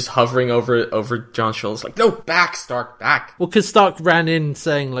 Stark is just hovering over John's shoulders like, no, back, Stark, back. Well, because Stark ran in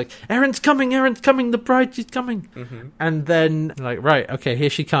saying, like, Erin's coming, the bride, she's coming. Mm-hmm. And then, like, right, okay,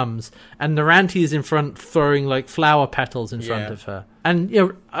 here she comes. And Naranti is in front throwing, like, flower petals in front of her. And,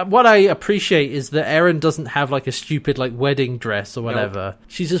 what I appreciate is that Erin doesn't have, like, a stupid, like, wedding dress or whatever. Nope.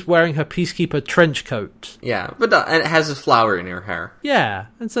 She's just wearing her Peacekeeper trench coat. Yeah, but and it has a flower in her hair. Yeah,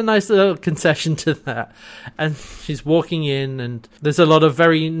 it's a nice little concession to that. And she's walking in, and there's a lot of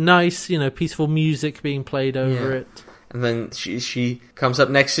very nice, peaceful music being played over it. And then she comes up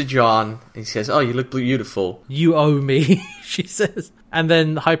next to John, and he says, oh, you look beautiful. You owe me, she says. And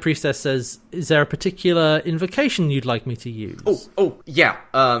then the High Priestess says, is there a particular invocation you'd like me to use? Oh, yeah.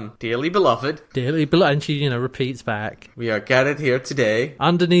 Dearly beloved. Dearly beloved. And she, repeats back. We are gathered here today.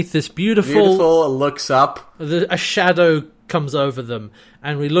 Underneath this beautiful looks up. A shadow comes over them.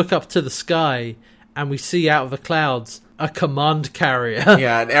 And we look up to the sky, and we see out of the clouds a command carrier.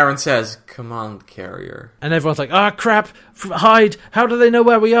 Yeah, and Erin says, command carrier. And everyone's like, crap, hide. How do they know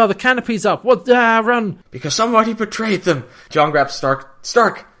where we are? The canopy's up. What? Run. Because somebody betrayed them. John grabs Stark,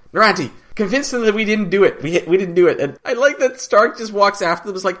 Naranti, convince them that we didn't do it. We didn't do it. And I like that Stark just walks after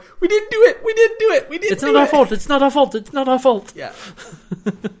them. It's like, we didn't do it. It's not our fault. It's not our fault. Yeah.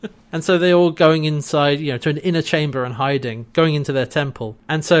 And so they're all going inside, to an inner chamber and hiding, going into their temple.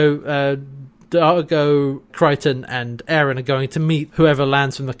 And so, Dargo, Crichton, and Erin are going to meet whoever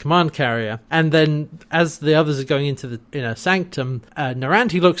lands from the command carrier. And then, as the others are going into the inner sanctum,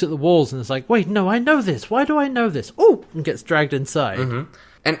 Naranti looks at the walls and is like, wait, no, I know this. Why do I know this? Oh! And gets dragged inside. Mm-hmm.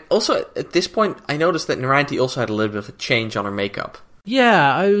 And also, at this point, I noticed that Naranti also had a little bit of a change on her makeup.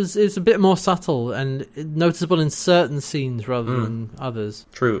 Yeah, it was a bit more subtle and noticeable in certain scenes rather than others.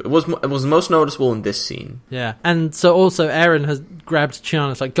 True. It was most noticeable in this scene. Yeah. And so also Erin has grabbed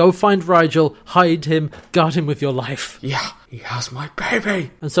Chiana. It's like, go find Rigel, hide him, guard him with your life. Yeah, he has my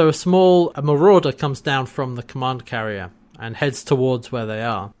baby. And so a marauder comes down from the command carrier and heads towards where they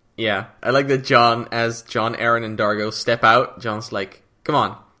are. Yeah. I like that John, Erin, and Dargo step out, John's like, come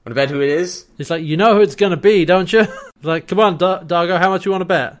on. Want to bet who it is? He's like, you know who it's gonna be, don't you? He's like, come on, Dargo, how much you want to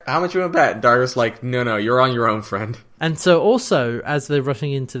bet? How much you want to bet? And Dargo's like, no, you're on your own, friend. And so also, as they're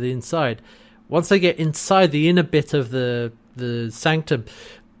rushing into the inside, once they get inside the inner bit of the sanctum,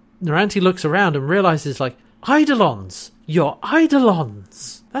 Naranti looks around and realizes, like, Eidolons! You're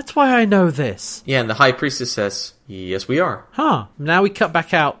Eidolons! That's why I know this. Yeah, and the High Priestess says, yes, we are. Huh. Now we cut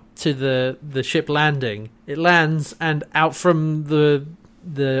back out to the ship landing. It lands, and out from the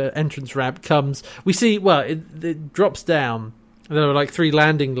entrance ramp comes... We see, well, it drops down. There are like 3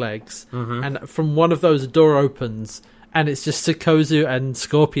 landing legs. Mm-hmm. And from one of those, a door opens. And it's just Sikozu and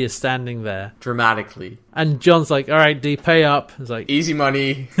Scorpius standing there. Dramatically. And John's like, all right, D, pay up. It's like... Easy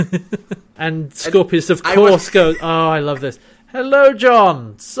money. And Scorpius, of course, goes, oh, I love this. Hello,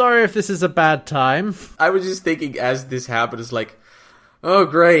 John. Sorry if this is a bad time. I was just thinking as this happened, it's like, oh,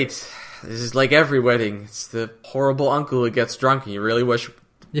 great. This is like every wedding. It's the horrible uncle who gets drunk and you really wish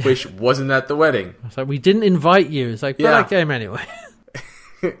wasn't at the wedding. It's like, we didn't invite you. It's like, but I came anyway.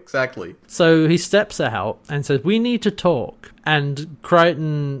 Exactly. So he steps out and says, we need to talk. And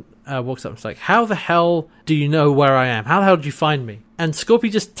Crichton walks up and is like, how the hell do you know where I am? How the hell did you find me? And Scorpio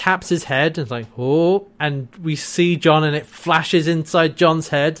just taps his head and is like, oh. And we see John and it flashes inside John's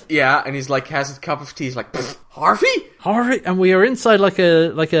head. Yeah, and he's like, has a cup of tea. He's like, Harvey? Harvey? And we are inside like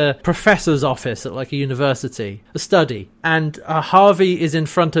a professor's office at like a university, a study. And Harvey is in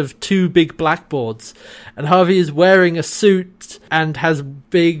front of 2 big blackboards. And Harvey is wearing a suit and has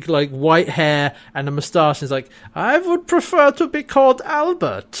big like white hair and a moustache. And he's like, I would prefer to be called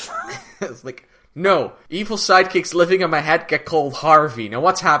Albert. It's like, no, evil sidekicks living in my head get called Harvey. Now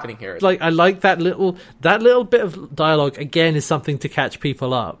what's happening here? Like, I like that little bit of dialogue, again, is something to catch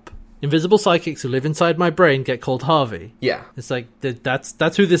people up. Invisible sidekicks who live inside my brain get called Harvey. Yeah. It's like,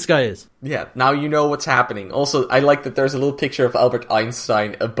 that's who this guy is. Yeah, now you know what's happening. Also, I like that there's a little picture of Albert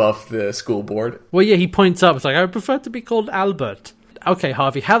Einstein above the school board. Well, yeah, he points up. It's like, I prefer to be called Albert. Okay,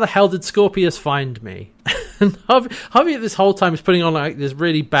 Harvey, how the hell did Scorpius find me? And Harvey this whole time is putting on like this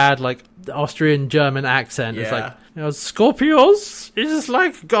really bad like Austrian German accent. Yeah. It's like, Scorpius is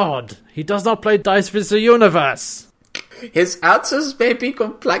like God. He does not play dice with the universe. His answers may be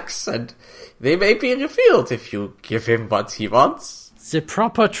complex and they may be revealed if you give him what he wants. The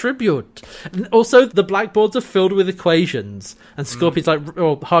proper tribute. And also, the blackboards are filled with equations, and Scorpion's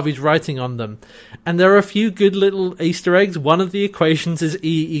Harvey's writing on them. And there are a few good little Easter eggs. One of the equations is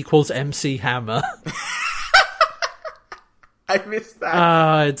E equals MC Hammer. I missed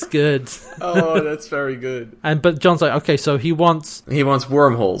that. It's good. Oh, that's very good. But John's like, okay, so he wants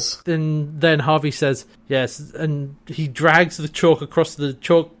wormholes. Then Harvey says yes, and he drags the chalk across the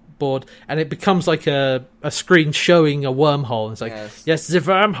chalkboard, and it becomes like a screen showing a wormhole. It's like, yes, the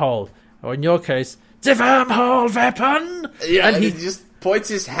wormhole, or in your case, the wormhole weapon. Yeah, and he just points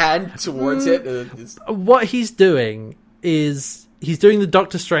his hand towards it. What he's doing is he's doing the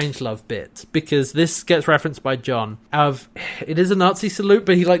Doctor Strangelove bit, because this gets referenced by John. It is a Nazi salute,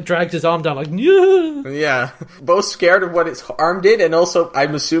 but he like drags his arm down like, yeah. Yeah, both scared of what his arm did, and also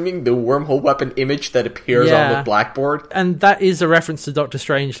I'm assuming the wormhole weapon image that appears on the blackboard. And that is a reference to Doctor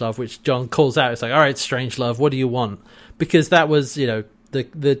Strangelove, which John calls out. It's like, all right, Strangelove, what do you want? Because that was,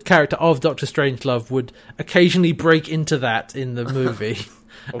 the character of Doctor Strangelove would occasionally break into that in the movie.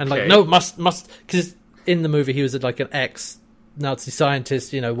 Okay. And like, no, must, because in the movie he was like an ex-Nazi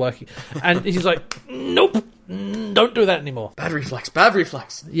scientist, working. And he's like, nope, don't do that anymore. Bad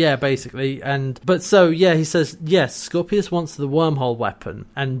reflex. Yeah, basically. He says, yes, Scorpius wants the wormhole weapon.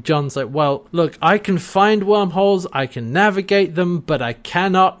 And John's like, well, look, I can find wormholes, I can navigate them, but I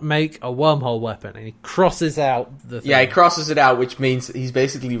cannot make a wormhole weapon. And he crosses out the thing. Yeah, he crosses it out, which means he's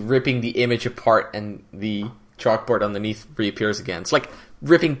basically ripping the image apart and the chalkboard underneath reappears again. It's like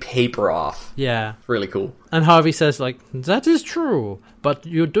ripping paper off. Yeah. Really cool. And Harvey says, like, that is true, but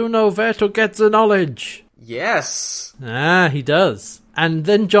you do know where to get the knowledge. Yes. He does. And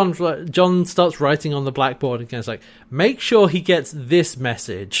then John starts writing on the blackboard and goes like, make sure he gets this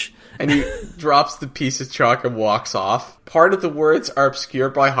message. And he drops the piece of chalk and walks off. Part of the words are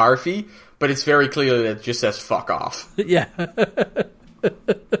obscured by Harvey, but it's very clear that it just says fuck off. Yeah.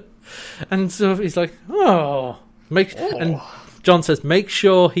 And so he's like, and John says, make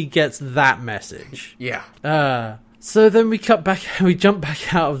sure he gets that message. Yeah. So then we jump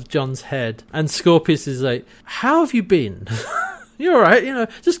back out of John's head, and Scorpius is like, how have you been? You're alright,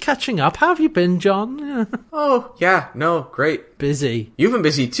 just catching up. How have you been, John? Yeah. Oh, yeah, no, great. Busy. You've been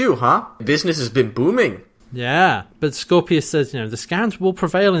busy too, huh? Business has been booming. Yeah, but Scorpius says, the scans will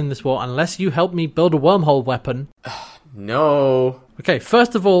prevail in this war unless you help me build a wormhole weapon. No. Okay,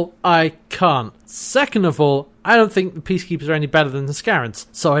 first of all, I can't. Second of all, I don't think the Peacekeepers are any better than the Scarrans,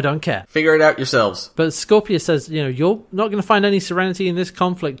 so I don't care. Figure it out yourselves. But Scorpius says, you're not going to find any serenity in this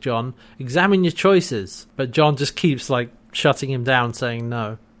conflict, John. Examine your choices. But John just keeps, shutting him down, saying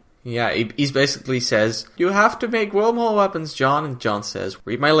no. Yeah, he basically says, you have to make wormhole weapons, John. And John says,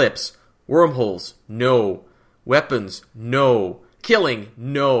 read my lips. Wormholes, no. Weapons, no. Killing,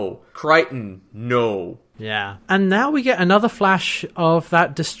 no. Crichton, no. Yeah. And now we get another flash of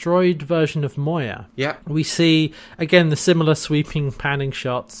that destroyed version of Moya. Yeah. We see, again, the similar sweeping panning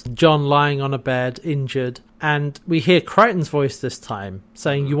shots. John lying on a bed, injured. And we hear Crichton's voice this time,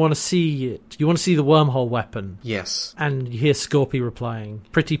 saying, you want to see it. You want to see the wormhole weapon. Yes. And you hear Scorpy replying,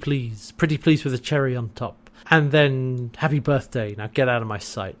 pretty please with a cherry on top. And then, happy birthday, now get out of my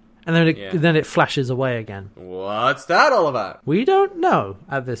sight. And then it flashes away again. What's that all about? We don't know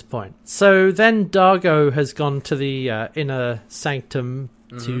at this point. So then Dargo has gone to the inner sanctum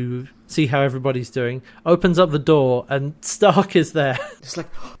to see how everybody's doing. Opens up the door and Stark is there. It's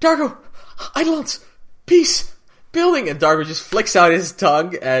like, Dargo, Eidolons, peace, building. And Dargo just flicks out his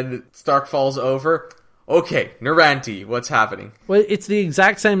tongue and Stark falls over. Okay, Naranti, what's happening? Well, it's the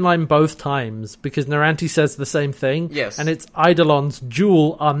exact same line both times, because Naranti says the same thing. Yes. And it's Eidolon's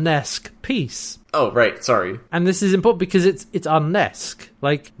dual Arnesk peace. Oh, right, sorry. And this is important because it's Arnesk,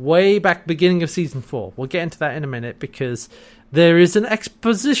 way back beginning of Season 4. We'll get into that in a minute, because there is an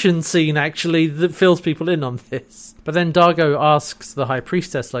exposition scene, actually, that fills people in on this. But then Dargo asks the High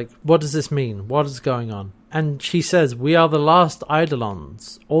Priestess, what does this mean? What is going on? And she says, we are the last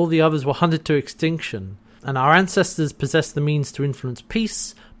Eidolons. All the others were hunted to extinction. And our ancestors possess the means to influence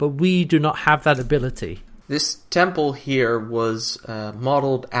peace, but we do not have that ability. This temple here was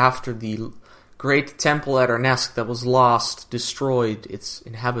modeled after the great temple at Arnesk that was lost, destroyed, its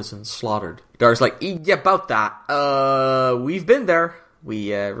inhabitants slaughtered. Dar's like, yeah, about that. We've been there.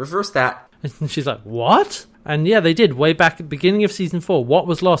 We reversed that. And she's like, what? And yeah, they did, way back at the beginning of Season 4. What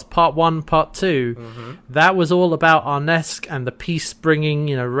was lost, Part 1, Part 2. That was all about Arnesk and the peace-bringing,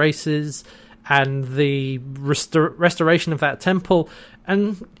 races, and the restoration of that temple.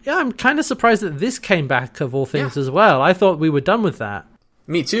 And yeah, I'm kind of surprised that this came back, of all things, as well. I thought we were done with that.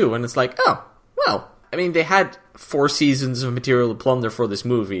 Me too, and it's like, oh, well, I mean, they had 4 seasons of material to plunder for this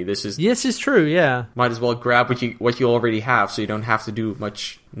movie. This is true, yeah. Might as well grab what you already have, so you don't have to do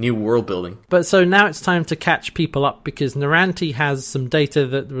much new world building. But so now it's time to catch people up, because has some data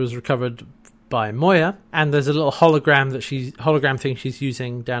that was recovered by Moya, and there's a little hologram thing she's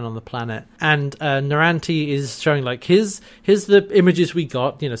using down on the planet, and Naranti is showing here's the images we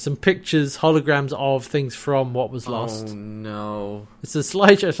got, some pictures, holograms of things from what was lost. Oh no. It's a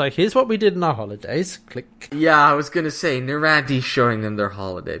slideshow. It's here's what we did in our holidays. Click. Yeah, I was gonna say, Naranti's showing them their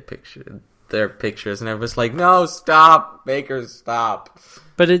holiday pictures, and I was like, no, stop, Baker, stop.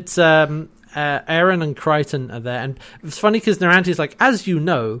 But it's Aaron and Crichton are there, and it's funny because Naranti's as you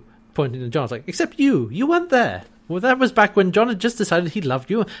know, pointing to John, except you weren't there. Well, that was back when John had just decided he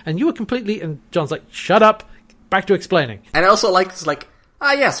loved you, and you were completely... And John's like, shut up, back to explaining. And I also it's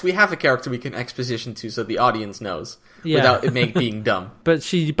yes, we have a character we can exposition to so the audience knows, without it being dumb. But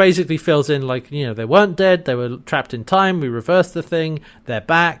she basically fills in, they weren't dead, they were trapped in time, we reversed the thing, they're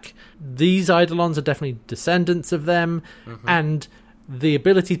back, these Eidolons are definitely descendants of them, and the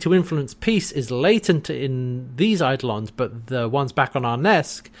ability to influence peace is latent in these Eidolons, but the ones back on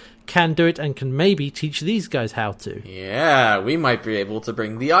Arnesk can do it and can maybe teach these guys how to. Yeah, we might be able to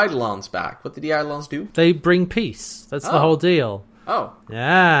bring the Eidolons back. What did the Eidolons do? They bring peace. That's the whole deal. Oh.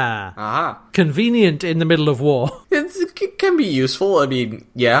 Yeah. Aha. Convenient in the middle of war. It can be useful. I mean,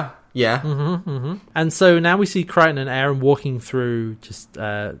 yeah. And so now we see Crichton and Aaron walking through just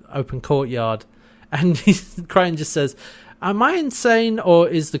open courtyard, and Crichton just says, am I insane, or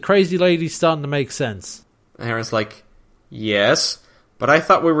is the crazy lady starting to make sense? Aaron's like, yes, but I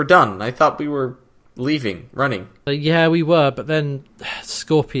thought we were done. I thought we were leaving, running. Yeah, we were, but then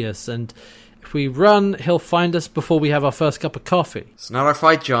Scorpius, and if we run, he'll find us before we have our first cup of coffee. It's not our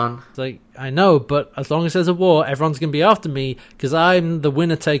fight, John. It's I know, but as long as there's a war, everyone's going to be after me, because I'm the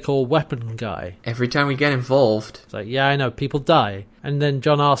winner-take-all weapon guy. Every time we get involved... It's yeah, I know, people die. And then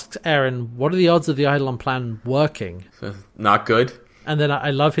John asks Aaron, what are the odds of the Eidolon plan working? Not good. And then I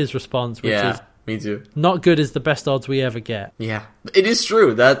love his response, which is... Me too. Not good is the best odds we ever get. Yeah. It is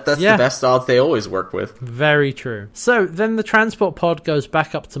true. That's the best odds they always work with. Very true. So then the transport pod goes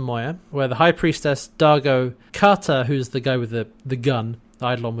back up to Moya, where the High Priestess, Dargo, Carter, who's the guy with the gun, the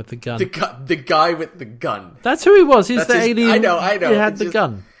Eidolon with the gun. The guy with the gun. That's who he was. He's the alien. I know. He had the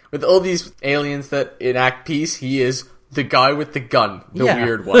gun. With all these aliens that enact peace, he is the guy with the gun. The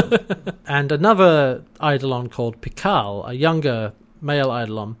weird one. And another Eidolon called Pikal, a younger male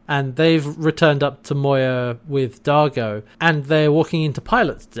Eidolon, and they've returned up to Moya with Dargo, and they're walking into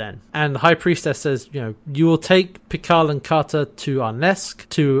Pilot's den. And the High Priestess says, you will take Pikal and Carter to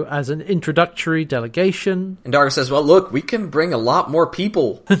Arnesk as an introductory delegation. And Dargo says, well, look, we can bring a lot more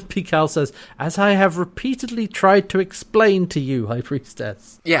people. Pikal says, as I have repeatedly tried to explain to you, High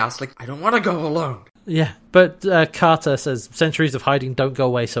Priestess. Yeah, it's like, I don't want to go alone. Yeah, but Carter says, centuries of hiding don't go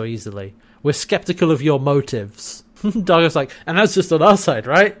away so easily. We're skeptical of your motives. Dargo's like, and that's just on our side,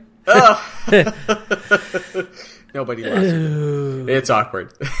 right? Nobody laughs. It's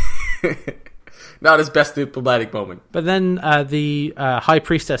awkward. Not his best diplomatic moment. But then the High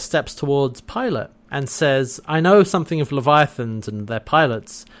Priestess steps towards Pilot and says, I know something of Leviathans and their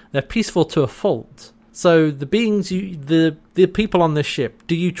pilots. They're peaceful to a fault. So the beings, the people on this ship,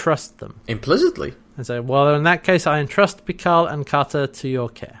 do you trust them? Implicitly. And so, well, in that case, I entrust Pikal and Carter to your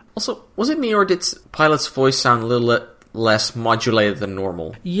care. Also, was it me or did Pilot's voice sound a little less modulated than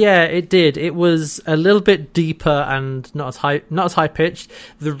normal? Yeah, it did. It was a little bit deeper and not as high pitched.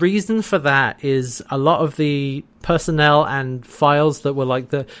 The reason for that is a lot of the personnel and files that were like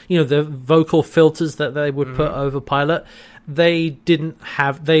the vocal filters that they would put over Pilot, they didn't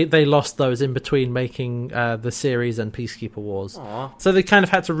have, they lost those in between making the series and Peacekeeper Wars. Aww. So they kind of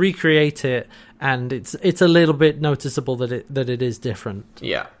had to recreate it, and it's a little bit noticeable that it is different.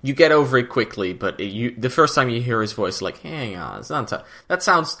 Yeah, you get over it quickly, but the first time you hear his voice, like, hang on, it's not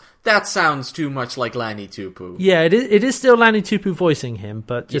that sounds too much like Lanny Tupu. Yeah, it is still Lanny Tupu voicing him,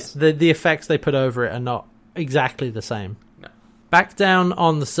 but just the effects they put over it are not exactly the same. Back down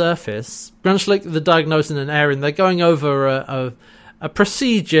on the surface, Grunschlick, the Diagnosin, and Aaron, they're going over a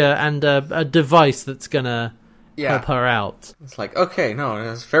procedure and a device that's going to help her out. It's like, okay, no,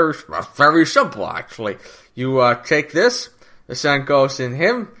 it's very simple, actually. You take this end goes in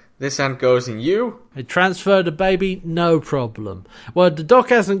him, this end goes in you. I transferred a baby, no problem. Well, the doc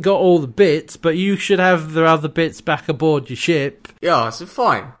hasn't got all the bits, but you should have the other bits back aboard your ship. Yeah, it's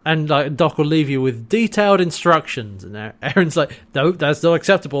fine. And Doc will leave you with detailed instructions. And Aaron's like, no, that's not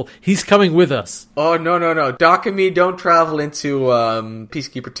acceptable. He's coming with us. Oh, no. Doc and me don't travel into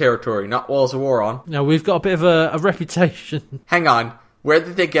Peacekeeper territory, not Walls of War on. No, we've got a bit of a reputation. Hang on. Where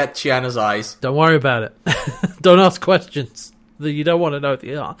did they get Chiana's eyes? Don't worry about it. Don't ask questions that you don't want to know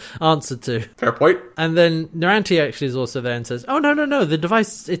the answer to. Fair point. And then Naranti actually is also there and says, oh, no, the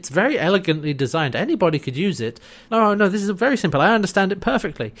device, it's very elegantly designed. Anybody could use it. No, this is very simple. I understand it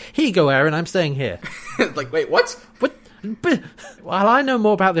perfectly. Here you go, Aaron, I'm staying here. Like, wait, what? What? Well, I know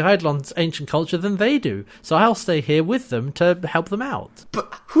more about the Eidolon's ancient culture than they do, so I'll stay here with them to help them out.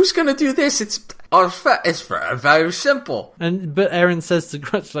 But who's going to do this? It's very simple. But Aaron says to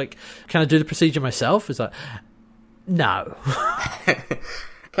Grunch, like, can I do the procedure myself? It's like, no.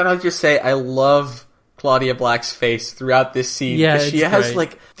 Can I just say, I love Claudia Black's face throughout this scene. Yeah, she has,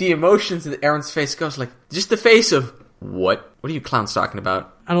 like, the emotions that Aaron's face goes, like, just the face of, what? What are you clowns talking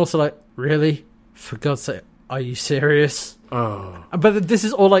about? And also, like, really? For God's sake, are you serious? Oh. But this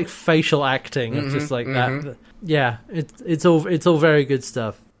is all, like, facial acting. It's just like that. Yeah, it's all very good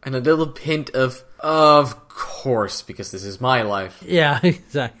stuff. And a little hint of course, because this is my life. Yeah,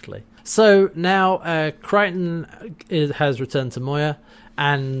 exactly. So now Crichton has returned to Moya,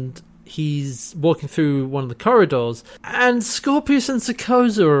 and he's walking through one of the corridors, and Scorpius and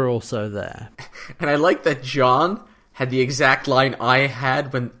Sikoza are also there. And I like that John had the exact line I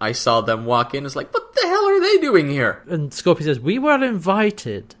had when I saw them walk in. It's like, what the hell are they doing here? And Scorpius says, we were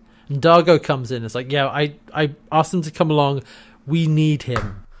invited. And Dargo comes in. It's like, yeah, I asked him to come along. We need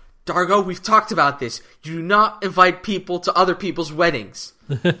him. Dargo, we've talked about this. You do not invite people to other people's weddings.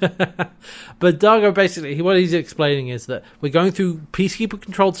 But Dargo basically, what he's explaining is that we're going through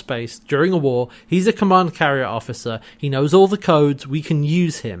Peacekeeper-controlled space during a war. He's a command carrier officer. He knows all the codes. We can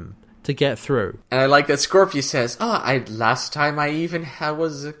use him to get through. And I like that Scorpius says, last time I even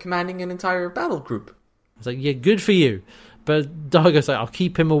was commanding an entire battle group. I was like, yeah, good for you. But Dargo's like, I'll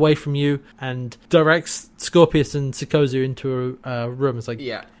keep him away from you, and directs Scorpius and Sikoza into a room. It's like,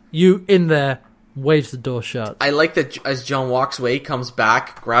 yeah. You in there, waves the door shut. I like that as John walks away, comes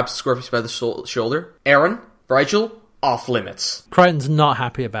back, grabs Scorpius by the shoulder. Aaron, Virgil, off limits. Crichton's not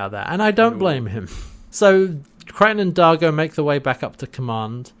happy about that, and I don't blame him. So Crichton and Dargo make their way back up to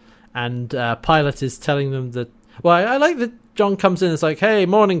command, and Pilot is telling them that... Well, I like that John comes in and is like, hey,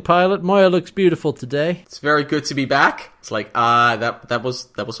 morning, Pilot. Moya looks beautiful today. It's very good to be back. It's like, that was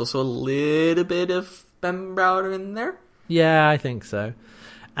also a little bit of Ben Browder in there. Yeah, I think so.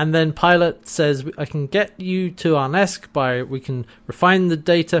 And then Pilot says, I can get you to Arnesk we can refine the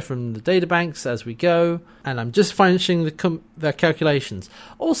data from the databanks as we go, and I'm just finishing the calculations.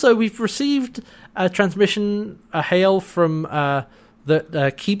 Also, we've received a transmission, a hail from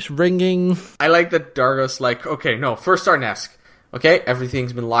that keeps ringing. I like that Dargo's like, okay, no, first Arnesk. Okay,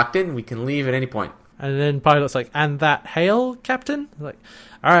 everything's been locked in. We can leave at any point. And then Pilot's like, and that hail, Captain? Like,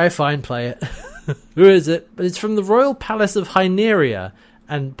 all right, fine, play it. Who is it? But it's from the Royal Palace of Hyneria.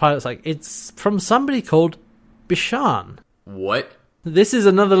 And Pilot's like, it's from somebody called Bishan. What? This is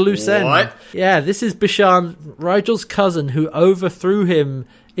another loose end. What? Yeah, this is Bishan, Rigel's cousin, who overthrew him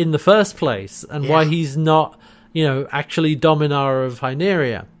in the first place, and why he's not, actually Dominar of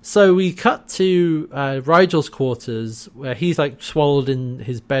Hyneria. So we cut to Rigel's quarters, where he's like swallowed in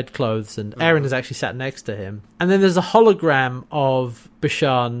his bedclothes, and Aaron is actually sat next to him. And then there's a hologram of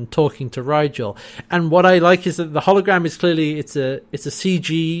Bishan talking to Rigel. And what I like is that the hologram is clearly it's a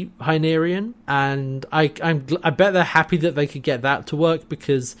CG Hynerian, and I bet they're happy that they could get that to work,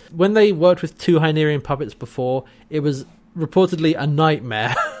 because when they worked with 2 Hynerian puppets before, it was reportedly a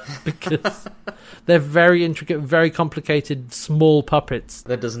nightmare because they're very intricate, very complicated, small puppets.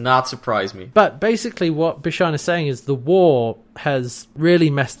 That does not surprise me. But basically what Bishan is saying is the war has really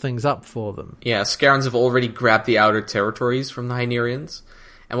messed things up for them. Yeah, Scarans have already grabbed the outer territories from the Hynerians.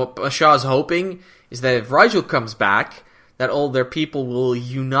 And what Basha is hoping is that if Rigel comes back, that all their people will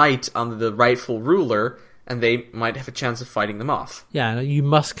unite under the rightful ruler, and they might have a chance of fighting them off. Yeah, you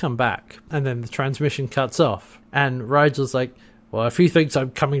must come back. And then the transmission cuts off. And Rigel's like, well, if he thinks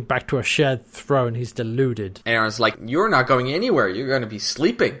I'm coming back to a shared throne, he's deluded. Aaron's like, you're not going anywhere. You're going to be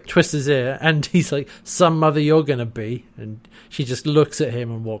sleeping. Twists his ear, and he's like, some mother you're going to be. And she just looks at him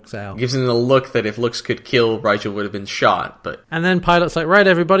and walks out. Gives him the look that if looks could kill, Rigel would have been shot. But And then Pilot's like, right,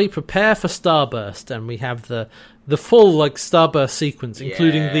 everybody, prepare for Starburst. And we have the full Starburst sequence,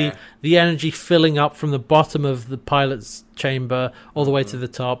 including the energy filling up from the bottom of the pilot's chamber all the way to the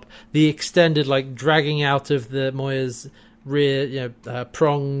top, the extended dragging out of the Moya's rear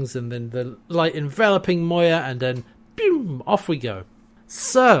prongs, and then the light enveloping Moya, and then boom, off we go.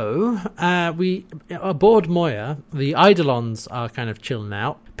 So we aboard Moya, the Eidolons are kind of chilling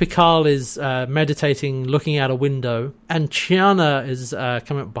out. Pikal is meditating, looking out a window, and Chiana is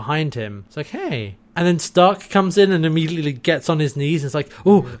coming up behind him. It's like, hey. And then Stark comes in and immediately gets on his knees. And it's like,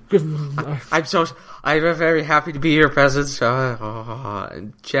 oh, I'm very happy to be your presence.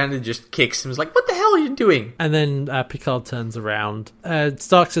 And Shannon just kicks him. He's like, what the hell are you doing? And then Picard turns around.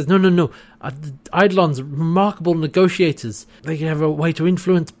 Stark says, no. Eidolons are remarkable negotiators. They can have a way to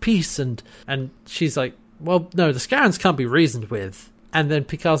influence peace. And she's like, well, no, the Scarans can't be reasoned with. And then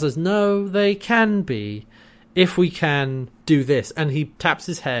Picard says, no, they can be, if we can do this. And he taps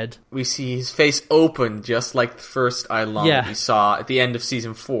his head. We see his face open, just like the first Eidolon we saw at the end of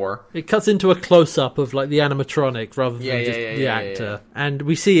season 4. It cuts into a close-up of the animatronic rather than the actor. Yeah. And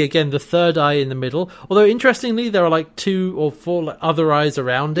we see, again, the third eye in the middle. Although, interestingly, there are 2 or 4 other eyes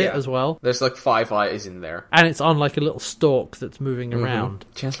around it as well. There's 5 eyes in there. And it's on a little stalk that's moving around.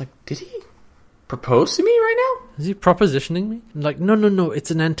 Jan's like, did he propose to me right now? Is he propositioning me? No,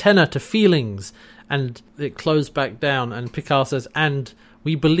 it's an antenna to feelings. And it closed back down, and Picard says, and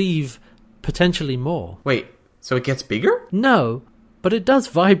we believe potentially more. Wait, so it gets bigger? No, but it does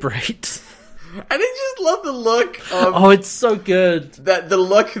vibrate. And I just love the look of... Oh, it's so good. The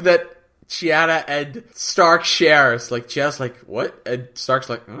look that Chiana and Stark shares. Chiana's like, what? And Stark's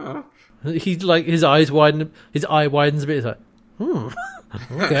like, oh. He's his eyes widen, his eye widens a bit, he's like,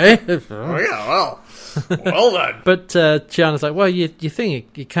 okay. Oh, yeah, well done. But Chiana's like, well, you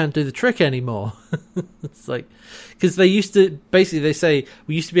think you can't do the trick anymore. It's because they used to, basically they say,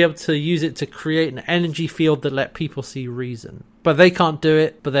 we used to be able to use it to create an energy field that let people see reason. But they can't do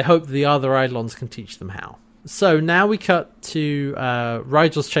it, but they hope the other Eidolons can teach them how. So now we cut to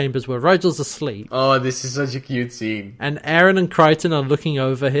Rigel's chambers, where Rigel's asleep. Oh, this is such a cute scene. And Aaron and Crichton are looking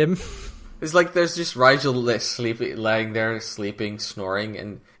over him. It's there's just Rigel laying there, sleeping, snoring,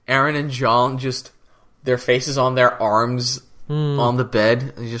 and Aaron and John just, their faces on their arms on the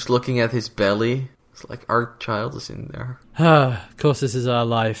bed, and just looking at his belly. It's like, our child is in there. Of course, this is our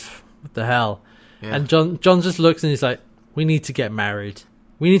life. What the hell? Yeah. And John just looks and he's like, we need to get married.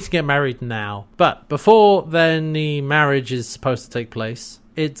 We need to get married now. But before then the marriage is supposed to take place,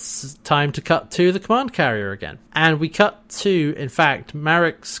 it's time to cut to the command carrier again. And we cut to, in fact,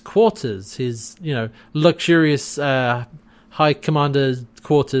 Marek's quarters, his, luxurious high commander's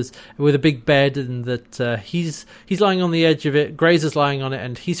quarters with a big bed, and that he's lying on the edge of it, Grazer's lying on it,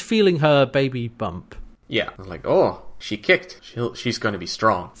 and he's feeling her baby bump. Yeah, I was like, oh, she kicked. She's going to be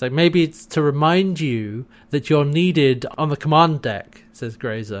strong. So maybe it's to remind you that you're needed on the command deck, says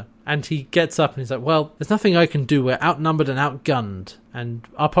Grazer. And he gets up and he's like, well, there's nothing I can do. We're outnumbered and outgunned. And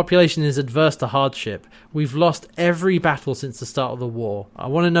our population is adverse to hardship. We've lost every battle since the start of the war. I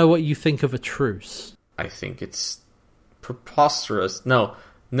want to know what you think of a truce. I think it's preposterous. No.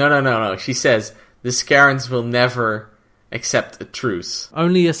 She says the Scarans will never accept a truce.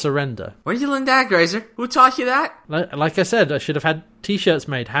 Only a surrender. Where did you learn that, Grazer? Who taught you that? Like I said, I should have had t-shirts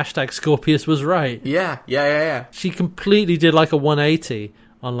made. Hashtag Scorpius was right. Yeah. She completely did like a 180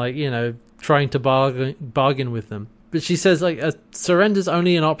 on trying to bargain with them. But she says a surrender's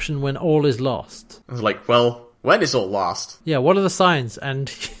only an option when all is lost. I was like, well, when is all lost? Yeah, what are the signs? And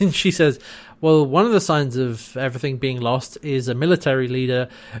she says, well, one of the signs of everything being lost is a military leader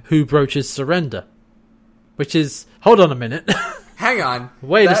who broaches surrender. Which is... Hold on a minute. Hang on.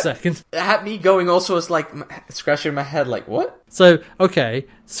 Wait a second. That had me going also as scratching my head like, what? So, okay,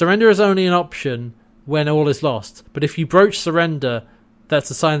 surrender is only an option when all is lost. But if you broach surrender,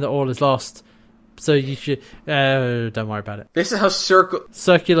 that's a sign that all is lost. So you should... don't worry about it. This is how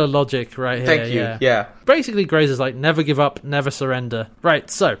circular logic right here. Thank you, yeah. Basically, Grazer's like, never give up, never surrender. Right,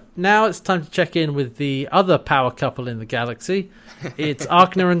 so, now it's time to check in with the other power couple in the galaxy. It's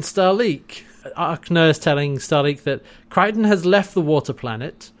Arkner and Starleak. Arkner is telling Starleak that Crichton has left the water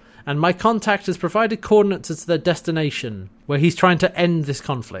planet, and my contact has provided coordinates as to their destination, where he's trying to end this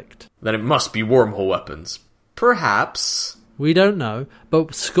conflict. Then it must be wormhole weapons. Perhaps. We don't know,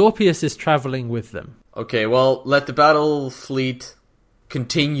 but Scorpius is travelling with them. Okay, well, let the battle fleet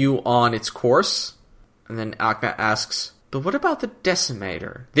continue on its course. And then Arkner asks, but what about the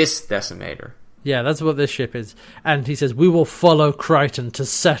Decimator? This Decimator. Yeah, that's what this ship is. And he says, we will follow Crichton to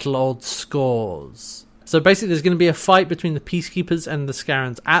settle old scores. So basically there's going to be a fight between the Peacekeepers and the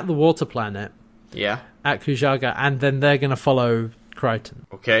Scarans at the water planet. Yeah. At Kujaga, and then they're going to follow Crichton.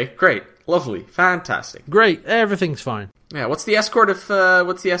 Okay, great. Lovely. Fantastic. Great. Everything's fine. Yeah, what's the escort of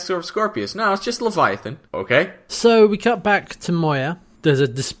Scorpius? No, it's just Leviathan. Okay. So we cut back to Moya. There's a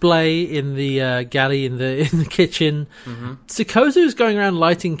display in the galley in the kitchen. Mm-hmm. Sikozu's going around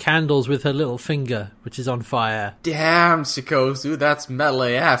lighting candles with her little finger, which is on fire. Damn, Sikozu, that's metal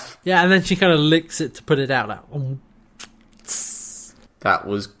AF. Yeah, and then she kind of licks it to put it out. Like, that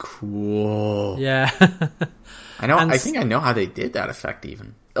was cool. Yeah. I think I know how they did that effect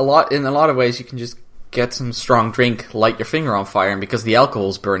even. In a lot of ways you can just get some strong drink, light your finger on fire, and because the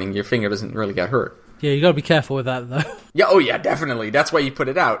alcohol's burning, your finger doesn't really get hurt. Yeah, you gotta be careful with that, though. Yeah, oh yeah, definitely. That's why you put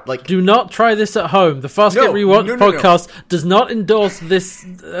it out. Like, do not try this at home. The Fast Get Rewatched podcast does not endorse this.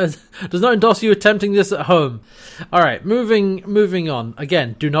 Does not endorse you attempting this at home. All right, moving on.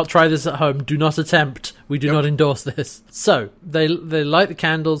 Again, do not try this at home. Do not attempt. We do not endorse this. So they light the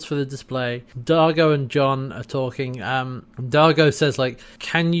candles for the display. Dargo and John are talking. Dargo says, like,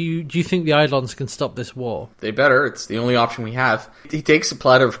 do you think the Eidolons can stop this war? They better. It's the only option we have. He takes a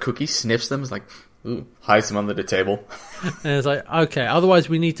platter of cookies, sniffs them, is like, ooh, hides them under the table. And it's like, okay, otherwise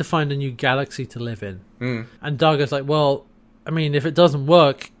we need to find a new galaxy to live in. Mm. And Dargo's like, well, I mean, if it doesn't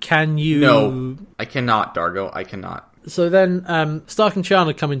work, can you... No, I cannot, Dargo. I cannot. So then Stark and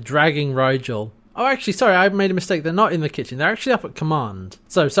Chiana come in dragging Rigel. Oh, actually, sorry, I made a mistake. They're not in the kitchen. They're actually up at command.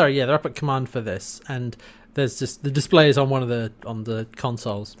 So, sorry, yeah, they're up at command for this. And there's just... The display is on on the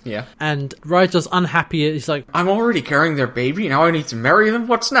consoles. Yeah. And Rigel's unhappy. He's like... I'm already carrying their baby. Now I need to marry them?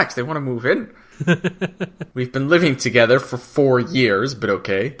 What's next? They want to move in? We've been living together for 4 years, but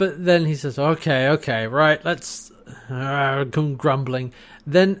okay. But then he says, okay, right, let's... grumbling.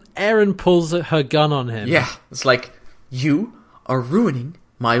 Then Aaron pulls her gun on him. Yeah, it's like, you are ruining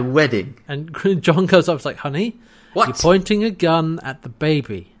my wedding. And John goes up, it's like, honey, what? You're pointing a gun at the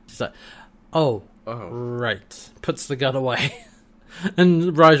baby. She's like, oh, right. Puts the gun away.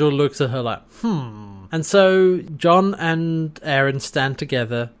 And Rigel looks at her like, And so John and Aaron stand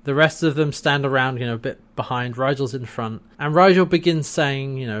together. The rest of them stand around, a bit behind. Rigel's in front. And Rigel begins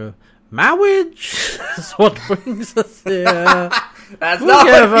saying, marriage is what brings us here. That's not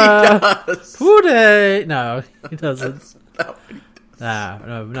what he does. Today. No, he doesn't. That's not what he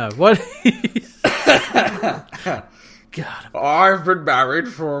does. No. What he's... God. I've been married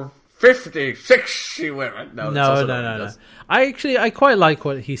for 50, 60 women. No. I quite like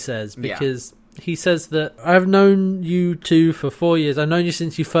what he says, because he says that I've known you two for 4 years. I've known you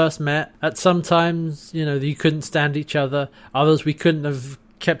since you first met. At some times, you couldn't stand each other. Others, we couldn't have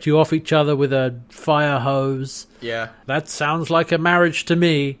kept you off each other with a fire hose. Yeah. That sounds like a marriage to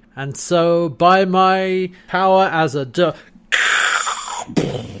me. And so, by my power as a...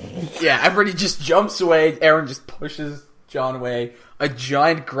 Yeah, everybody just jumps away. Aaron just pushes John away. A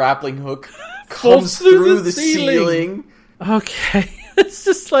giant grappling hook comes through the ceiling. Okay. It's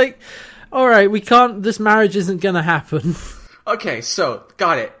just like, alright, we can't... This marriage isn't gonna happen. Okay, so,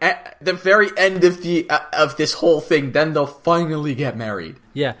 got it. At the very end of this whole thing, then they'll finally get married.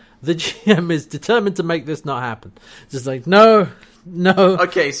 Yeah, the GM is determined to make this not happen. Just like, no.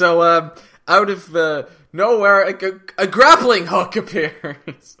 Okay, so, out of nowhere, a grappling hook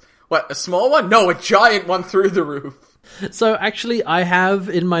appears. What, a small one? No, a giant one through the roof. So actually, I have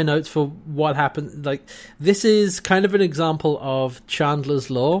in my notes for what happened. Like, this is kind of an example of Chandler's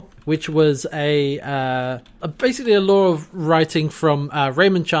Law, which was basically a law of writing from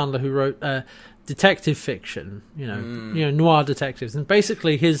Raymond Chandler, who wrote detective fiction. You know, noir detectives, and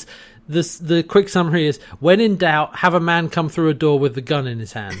basically the quick summary is: when in doubt, have a man come through a door with the gun in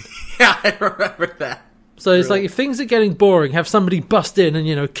his hand. Yeah, I remember that. So it's like, if things are getting boring, have somebody bust in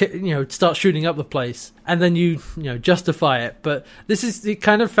and start shooting up the place, and then you justify it. But it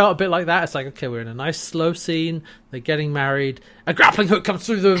kind of felt a bit like that. It's like, okay, we're in a nice slow scene. They're getting married. A grappling hook comes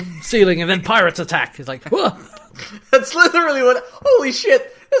through the ceiling, and then pirates attack. It's like, whoa. That's literally what. Holy shit!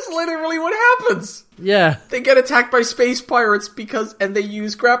 That's literally what happens. Yeah, they get attacked by space pirates and they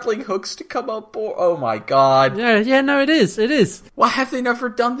use grappling hooks to come up. Oh my god! Yeah. No, it is. Why have they never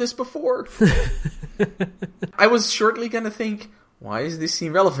done this before? I was shortly gonna think, why is this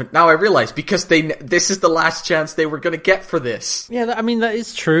scene relevant? Now I realize, because this is the last chance they were gonna get for this. Yeah, I mean, that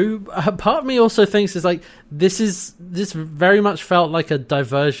is true. Part of me also thinks is like, this very much felt like a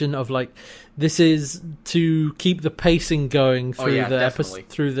diversion of like, this is to keep the pacing going through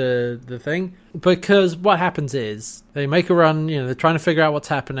through the thing. Because what happens is they make a run, they're trying to figure out what's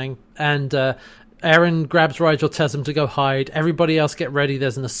happening, and Aaron grabs Rigel, tells him to go hide. Everybody else get ready.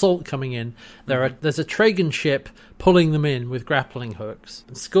 There's an assault coming in. There's a Tragan ship pulling them in with grappling hooks.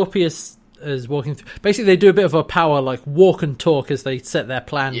 And Scorpius is walking through. Basically, they do a bit of a power walk and talk as they set their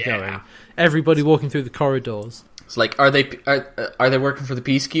plan going. Everybody walking through the corridors. It's like, are they working for the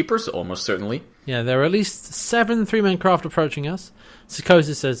Peacekeepers? Almost certainly. Yeah, there are at least 7 3-man craft approaching us.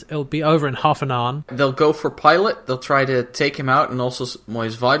 Sikoza says it'll be over in half an hour. They'll go for Pilot. They'll try to take him out and also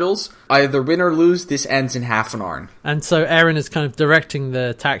Moy's vitals. Either win or lose, this ends in half an hour. And so Aaron is kind of directing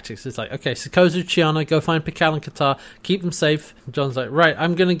the tactics. It's like, okay, Sikoza, Chiana, go find Pikal and Qatar. Keep them safe. John's like, right,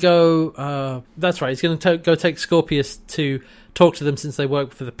 I'm going to go... that's right, he's going to go take Scorpius to talk to them since they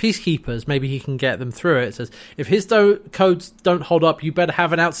work for the Peacekeepers. Maybe he can get them through it. It says, if his codes don't hold up, you better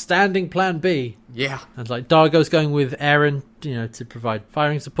have an outstanding plan B. Yeah. And like, Dargo's going with Aaron, to provide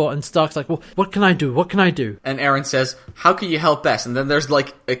firing support, and Stark's like, well, what can I do? What can I do? And Aaron says, how can you help best? And then there's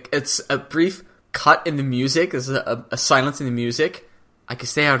like, it's a brief cut in the music. There's a silence in the music. I can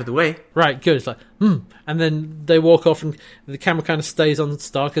stay out of the way. Right, good. It's like, And then they walk off, and the camera kind of stays on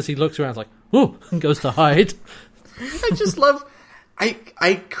Stark as he looks around, like, and goes to hide. I just love...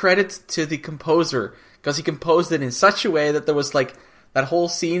 I credit to the composer, because he composed it in such a way that there was like that whole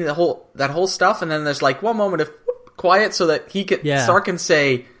scene, that whole stuff, and then there's like one moment of quiet so that Stark can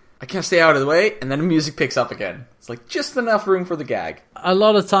say, I can't stay out of the way, and then the music picks up again. It's like just enough room for the gag. A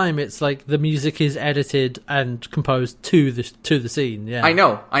lot of time it's like the music is edited and composed to the scene. Yeah, I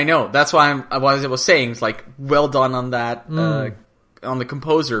know. That's why I was saying, it's like, well done on that. On the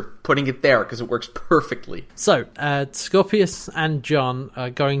composer putting it there, because it works perfectly. So Scorpius and John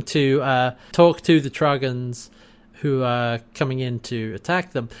are going to talk to the Tragans who are coming in to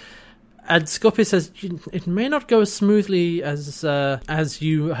attack them. And Scorpius says, it may not go as smoothly as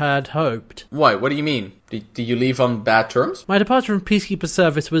you had hoped. Why? What do you mean? Do you leave on bad terms? My departure from Peacekeeper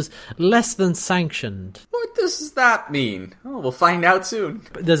service was less than sanctioned. What does that mean? Oh, we'll find out soon.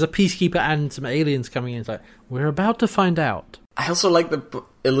 But there's a Peacekeeper and some aliens coming in. It's like, we're about to find out. I also like a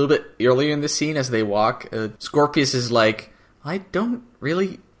little bit earlier in the scene as they walk, Scorpius is like, I don't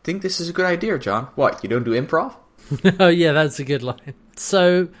really think this is a good idea, John. What, you don't do improv? Oh yeah, that's a good line.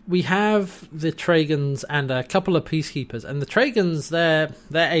 So we have the Tragans and a couple of Peacekeepers, and the Tragans, they're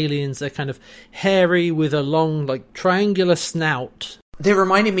aliens. They're kind of hairy with a long, like, triangular snout. They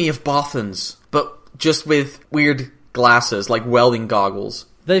reminded me of Bothans, but just with weird glasses, like welding goggles.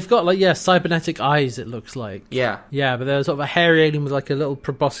 They've got, like, cybernetic eyes, it looks like. Yeah. Yeah, but they're sort of a hairy alien with, like, a little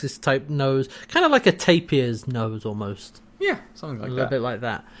proboscis-type nose. Kind of like a tapir's nose, almost. Yeah, something like that. A little bit like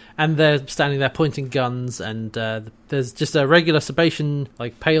that. And they're standing there pointing guns, and there's just a regular Sebastian,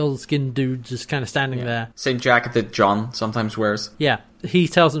 like, pale-skinned dude just kind of standing there. Same jacket that John sometimes wears. Yeah. He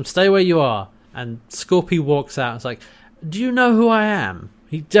tells them, stay where you are. And Scorpy walks out and is like, do you know who I am?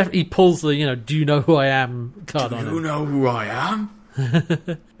 He pulls the, do you know who I am card on him. Do you know who I am?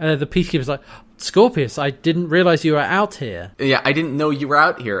 The Peacekeeper's like, Scorpius, I didn't realize you were out here. Yeah, I didn't know you were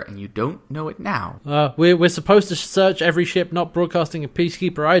out here, and you don't know it now. We're supposed to search every ship, not broadcasting a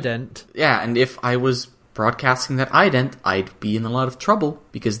Peacekeeper ident. Yeah, and if I was broadcasting that ident, I'd be in a lot of trouble,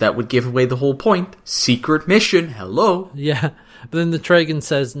 because that would give away the whole point. Secret mission, hello? Yeah, but then the Tragan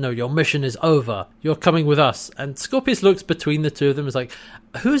says, no, your mission is over. You're coming with us. And Scorpius looks between the two of them and is like,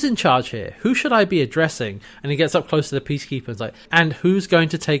 who's in charge here? Who should I be addressing? And he gets up close to the Peacekeeper and is like, and who's going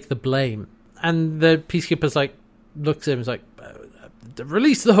to take the blame? And the Peacekeeper's like, looks at him and is like,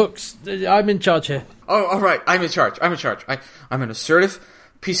 release the hooks. I'm in charge here. Oh, all right. I'm in charge. I'm an assertive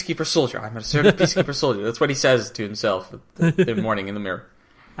peacekeeper soldier. I'm an assertive peacekeeper soldier. That's what he says to himself in the morning in the mirror.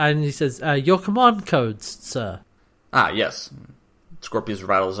 And he says, your command codes, sir. Ah, yes. Scorpius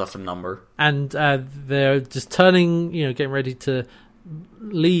rattles off a number. And they're just turning, getting ready to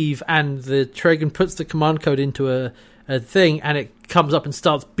leave, and the Tragan puts the command code into a thing, and it comes up and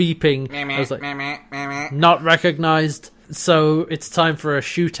starts beeping. I was like, not recognized. So it's time for a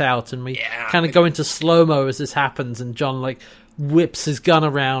shootout, and we kind of go into slow-mo as this happens, and John, whips his gun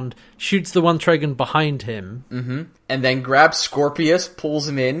around, shoots the one Tragan behind him. And then grabs Scorpius, pulls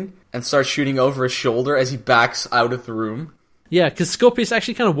him in, and starts shooting over his shoulder as he backs out of the room. Yeah, because Scorpius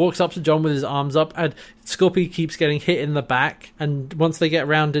actually kind of walks up to John with his arms up, and Scorpius keeps getting hit in the back, and once they get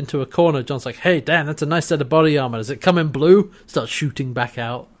round into a corner, John's like, hey, Dan, that's a nice set of body armor. Does it come in blue? Starts shooting back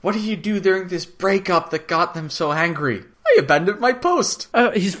out. What did you do during this breakup that got them so angry? I abandoned my post.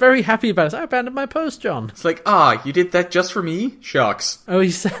 He's very happy about it. I abandoned my post, John. It's like, you did that just for me? Shucks. Oh, he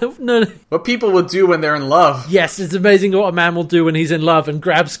said, no. What people will do when they're in love. Yes, it's amazing what a man will do when he's in love, and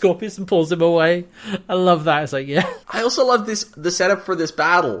grabs Scorpius and pulls him away. I love that. It's like, yeah. I also love the setup for this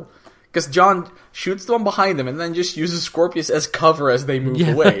battle. Because John shoots the one behind him and then just uses Scorpius as cover as they move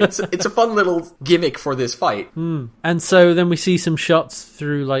away. It's a fun little gimmick for this fight. And so then we see some shots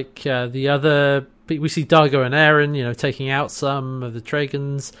through, the other... We see Dargo and Aaron, taking out some of the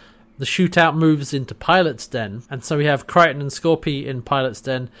Tragans. The shootout moves into Pilot's Den. And so we have Crichton and Scorpy in Pilot's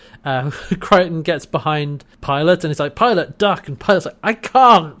Den. Crichton gets behind Pilot and he's like, Pilot, duck. And Pilot's like, I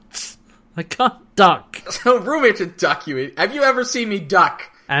can't duck. So roommate to duck you. Have you ever seen me duck?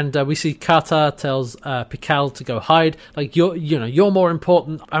 And we see Kata tells Pikal to go hide. Like, you're more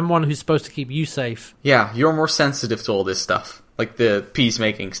important. I'm one who's supposed to keep you safe. Yeah, you're more sensitive to all this stuff. Like the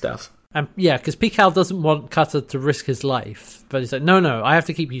peacemaking stuff. And because Pikal doesn't want Kata to risk his life. But he's like, no, I have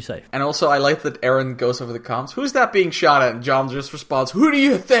to keep you safe. And also, I like that Aaron goes over the comms. Who's that being shot at? And John just responds, who do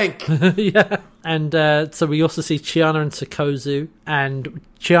you think? Yeah. And so we also see Chiana and Sikozu. And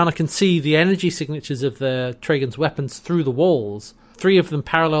Chiana can see the energy signatures of the Tragan's weapons through the walls. 3 of them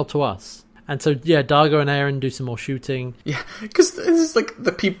parallel to us. And so, Dargo and Aaron do some more shooting. Yeah, because it's like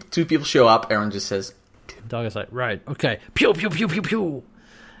the 2 people show up. Aaron just says... Dargo's like, right, okay. Pew, pew, pew, pew, pew.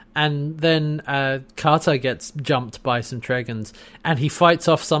 And then Kata gets jumped by some Tragans, and he fights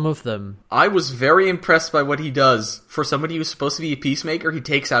off some of them. I was very impressed by what he does. For somebody who's supposed to be a peacemaker, he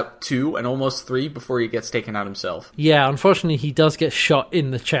takes out 2 and almost 3 before he gets taken out himself. Yeah, unfortunately, he does get shot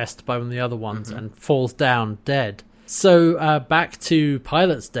in the chest by one of the other ones and falls down dead. So back to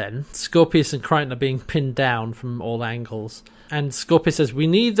Pilot's Den. Scorpius and Crichton are being pinned down from all angles. And Scorpius says, we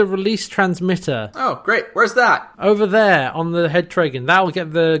need the release transmitter. Oh, great. Where's that? Over there, on the head Tragan. That'll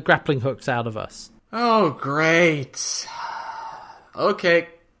get the grappling hooks out of us. Oh, great. Okay,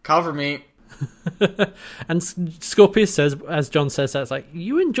 cover me. And Scorpius says, as John says, that's like,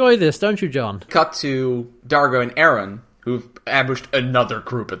 you enjoy this, don't you, John? Cut to Dargo and Aaron, who've ambushed another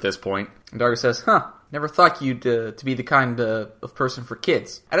group at this point. And Dargo says, never thought you'd to be the kind of person for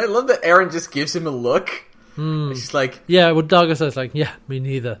kids. And I love that Aaron just gives him a look. She's like... Yeah, well, Dargo says, yeah, me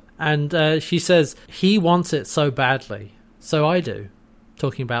neither. And she says, he wants it so badly. So I do.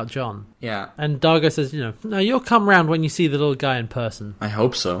 Talking about John. Yeah. And Dargo says, no, you'll come round when you see the little guy in person. I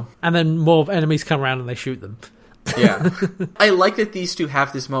hope so. And then more enemies come around and they shoot them. Yeah. I like that these 2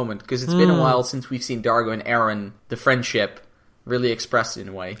 have this moment, because it's been a while since we've seen Dargo and Aaron, the friendship, really expressed in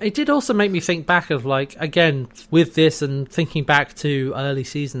a way. It did also make me think back of, again, with this and thinking back to early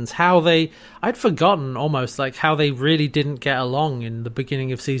seasons, how I'd forgotten almost, how they really didn't get along in the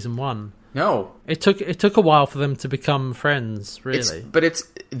beginning of season 1. No. It took a while for them to become friends, really. But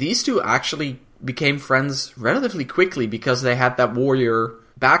these 2 actually became friends relatively quickly because they had that warrior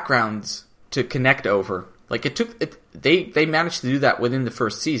backgrounds to connect over. They managed to do that within the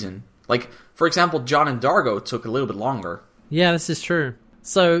first season. For example, John and Dargo took a little bit longer. Yeah, this is true.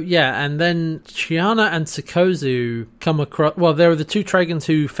 So, and then Chiana and Sikozu come across... Well, there are the 2 Tragans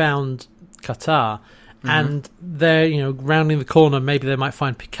who found Kata, and they're, rounding the corner. Maybe they might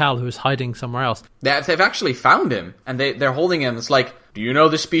find Pikal, who is hiding somewhere else. They've actually found him, and they're holding him. It's like, do you know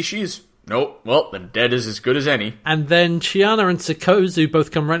this species? Nope. Well, then dead is as good as any. And then Chiana and Sikozu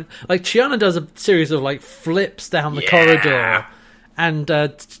both come running. Chiana does a series of, flips down the corridor, and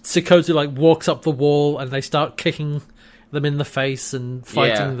Sikozu, walks up the wall, and they start kicking... them in the face and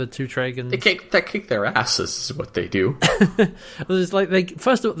fighting Yeah. the two Tragans. They kick their asses is what they do. It's like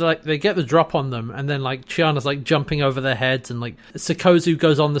first of all, like they get the drop on them, and then like Chiana's like jumping over their heads, and like Sikozu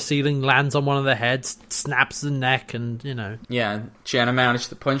goes on the ceiling, lands on one of their heads, snaps the neck, and Yeah, Chiana managed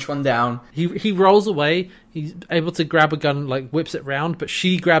to punch one down. he rolls away. He's able to grab a gun, like whips it round, but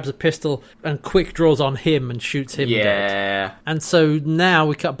she grabs a pistol and quick draws on him and shoots him dead. Yeah. And so now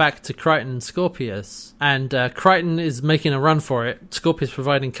we cut back to Crichton and Scorpius, and Crichton is making a run for it. Scorpius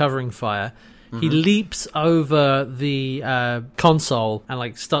providing covering fire. He leaps over the console and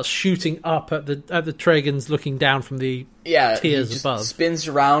like starts shooting up at the Tragans, looking down from the tiers he just above. spins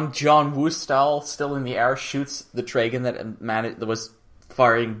around, John Woo style, still in the air, shoots the Tragan that was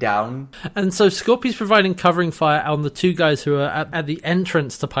firing down. And so Scorpius providing covering fire on the two guys who are at the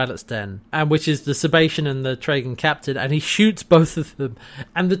entrance to Pilot's Den, and which is the Sebastian and the Tragan captain, and he shoots both of them,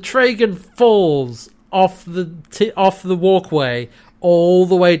 and the Tragan falls off the walkway all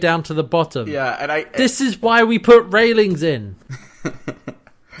the way down to the bottom. Yeah, and This is why we put railings in.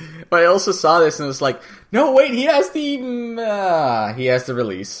 But I also saw this and was like, no, wait, he has the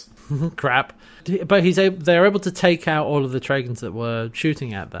release. Crap. But they're able to take out all of the Tragans that were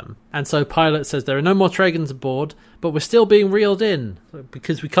shooting at them. And so Pilot says there are no more Tragans aboard, but we're still being reeled in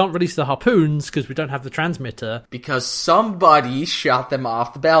because we can't release the harpoons because we don't have the transmitter. Because somebody shot them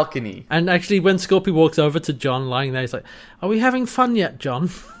off the balcony. And actually, when Scorpio walks over to John lying there, he's like, "Are we having fun yet, John?"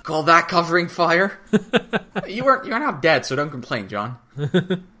 Call that covering fire? You're not dead, so don't complain, John.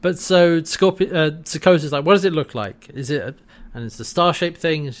 But so Sikozu's like, "What does it look like? Is it?" And it's the star-shaped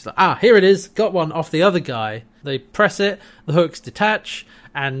thing. And she's like, here it is. Got one off the other guy. They press it. The hooks detach.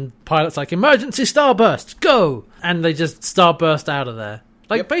 And Pilot's like, emergency starburst, go! And they just starburst out of there.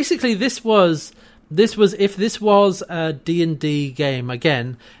 Like, basically, this was if this was a D&D game,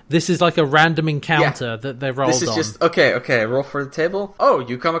 again, this is like a random encounter that they rolled on. This is just, okay, roll for the table. Oh,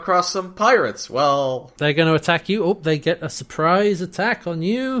 you come across some pirates. Well... They're going to attack you. Oh, they get a surprise attack on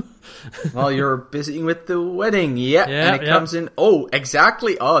you. While you're busy with the wedding. And it comes in... Oh,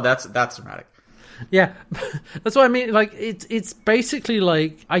 exactly. Oh, that's dramatic. Yeah, that's what I mean. Like, it's basically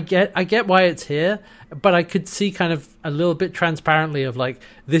like, I get why it's here, but I could see kind of a little bit transparently of like,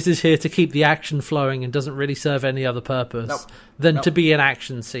 this is here to keep the action flowing and doesn't really serve any other purpose than to be an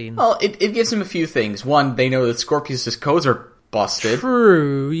action scene. Well, it gives them a few things. One, they know that Scorpius' codes are busted.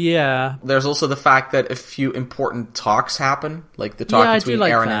 True, yeah. There's also the fact that a few important talks happen, like the talk between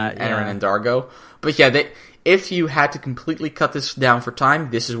Aaron and Dargo. But yeah, if you had to completely cut this down for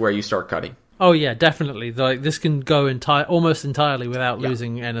time, this is where you start cutting. Oh yeah, definitely. Like, this can go almost entirely without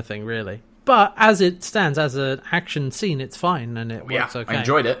losing anything, really. But as it stands, as an action scene, it's fine, and it works okay. I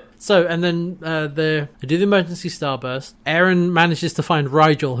enjoyed it. So, and then they do the emergency starburst. Aaron manages to find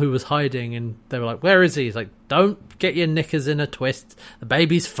Rigel, who was hiding, and they were like, where is he? He's like, don't get your knickers in a twist. The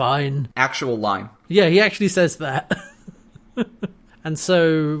baby's fine. Actual line. Yeah, he actually says that. And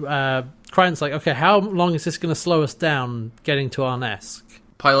so Crichton's like, okay, how long is this going to slow us down getting to our nest?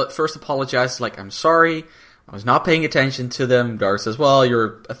 Pilot first apologizes, like, I'm sorry, I was not paying attention to them. Dar says, well,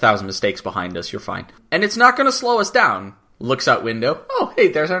 you're 1,000 mistakes behind us, you're fine. And it's not going to slow us down. Looks out window. Oh, hey,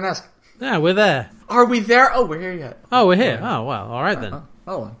 there's our nest. Yeah, we're there. Are we there? Oh, we're here yet. Oh, we're here. Oh, well, all right then.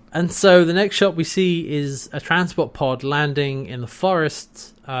 Oh. And so the next shot we see is a transport pod landing in the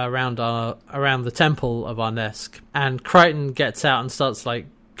forest around the temple of Arnesk. And Crichton gets out and starts like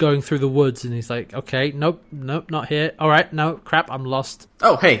going through the woods, and he's like, okay, nope, not here. All right, no, crap, I'm lost.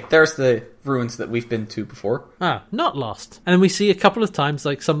 Oh, hey, there's the ruins that we've been to before. Not lost. And then we see a couple of times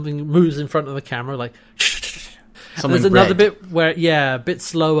like something moves in front of the camera, like there's another bit where a bit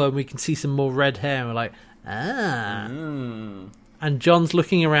slower, and we can see some more red hair, and we're like, And John's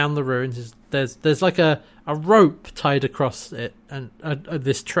looking around the ruins. There's like a rope tied across it, and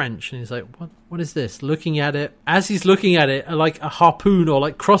this trench, and he's like, what is this? Looking at it. As he's looking at it, like a harpoon or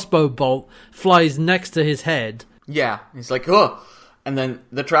like crossbow bolt flies next to his head. Yeah, he's like, oh. And then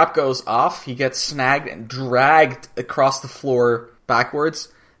the trap goes off, he gets snagged and dragged across the floor backwards.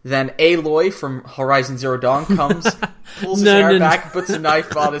 Then Aloy from Horizon Zero Dawn comes, pulls his hair back, puts a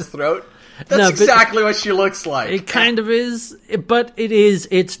knife on his throat. That's exactly what she looks like. It kind of is, but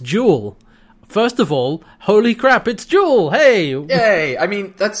it's Jewel. First of all, holy crap, it's Jewel! Hey! Yay! I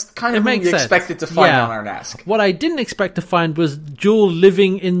mean, that's kind of what we expected to find on Arnesk. What I didn't expect to find was Jewel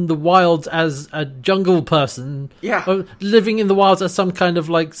living in the wilds as a jungle person. Yeah. Or living in the wilds as some kind of,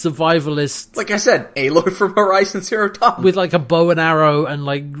 like, survivalist. Like I said, Aloy from Horizon Zero Dawn. With, like, a bow and arrow and,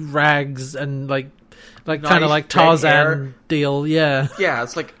 like, rags and, like kind of like Tarzan deal, yeah. Yeah,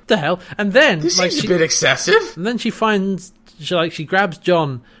 it's like... the hell? And then... This seems a bit excessive. And then she grabs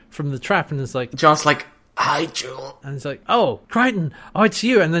John from the trap and is like... John's like, Hi, Jewel. And it's like, oh, Crichton, oh, it's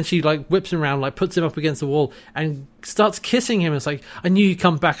you. And then she like whips him around, like puts him up against the wall and starts kissing him. It's like, I knew you'd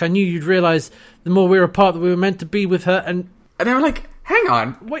come back. I knew you'd realise the more we were apart that we were meant to be with her. And I'm like, hang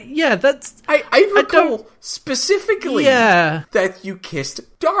on. wait, yeah, that's... I recall specifically that you kissed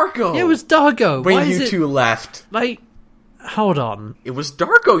Dargo. Yeah, it was Dargo. When you two left. Like, hold on. It was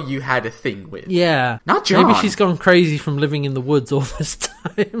Dargo you had a thing with. Yeah. Not John. Maybe she's gone crazy from living in the woods all this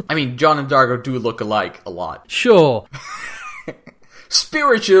time. I mean, John and Dargo do look alike a lot. Sure.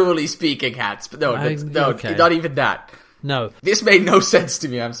 Spiritually speaking, hats. But no, okay. Not even that. No. This made no sense to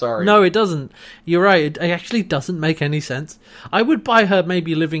me, I'm sorry. No, it doesn't. You're right. It actually doesn't make any sense. I would buy her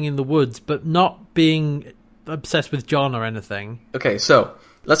maybe living in the woods, but not being obsessed with John or anything. Okay, so,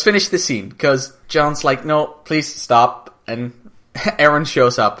 let's finish the scene, because John's like, no, please stop, and Aaron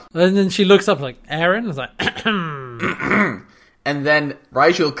shows up. And then she looks up like, Aaron? It's like, and then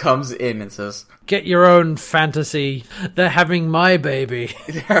Rigel comes in and says, get your own fantasy. They're having my baby.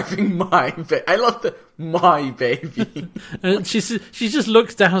 They're having my baby. I love the my baby. And she just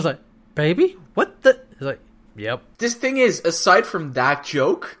looks down and is like, baby? What the? It's like, yep. This thing is, aside from that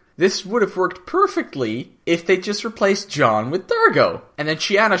joke, this would have worked perfectly if they just replaced John with Dargo. And then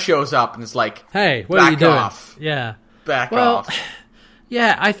Chiana shows up and is like, hey, what are you doing? Off. Yeah. Back off.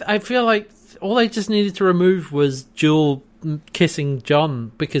 Yeah, I feel like all they just needed to remove was Jewel kissing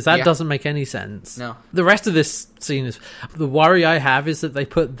John, because that doesn't make any sense. No. The rest of this scene is... The worry I have is that they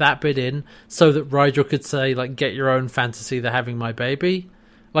put that bit in so that Rigel could say, like, get your own fantasy, they're having my baby.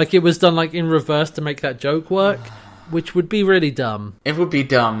 Like, it was done, like, in reverse to make that joke work, which would be really dumb. It would be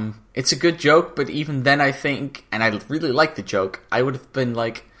dumb. It's a good joke, but even then I think, and I really like the joke, I would have been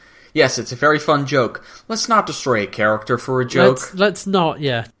like, yes, it's a very fun joke. Let's not destroy a character for a joke. Let's not,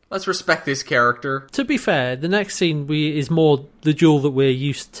 yeah. Let's respect this character. To be fair, the next scene is more the Jewel that we're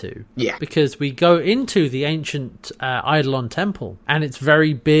used to. Yeah. Because we go into the ancient Eidolon temple, and it's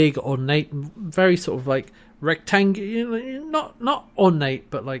very big, ornate, very sort of like rectangular, not ornate,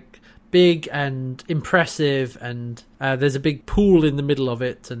 but like big and impressive, and there's a big pool in the middle of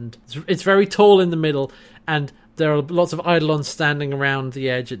it, and it's very tall in the middle, and there are lots of Eidolons standing around the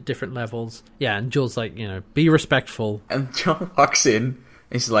edge at different levels. Yeah, and Jewel's like, be respectful. And John walks in, and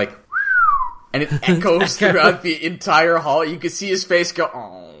he's like, and it echoes throughout the entire hall. You can see his face go,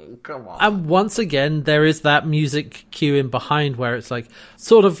 oh, come on. And once again, there is that music cue in behind where it's like,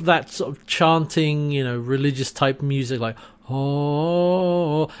 sort of that sort of chanting, religious type music, like,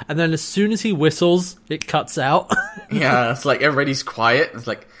 oh, and then as soon as he whistles, it cuts out. Yeah, it's like everybody's quiet. It's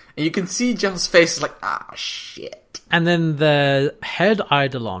like, and you can see John's face is like, shit. And then the head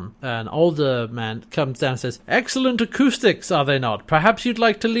Eidolon, an older man, comes down and says, excellent acoustics, are they not? Perhaps you'd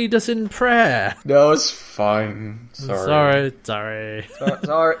like to lead us in prayer. No, it's fine. Sorry.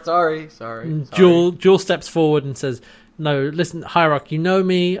 Jewel steps forward and says, no, listen, Hierarch, you know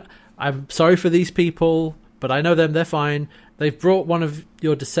me. I'm sorry for these people, but I know them, they're fine. They've brought one of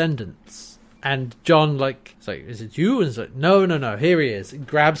your descendants. And John, is like, is it you? And it's like, no, here he is. He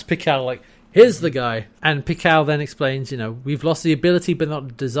grabs Pikal, like, here's the guy. And Pikal then explains, we've lost the ability but not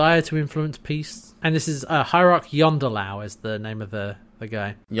the desire to influence peace. And this is Hierarch Yonderlau is the name of the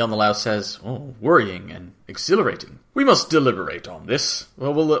guy. Yonderlau says, oh, worrying and exhilarating. We must deliberate on this.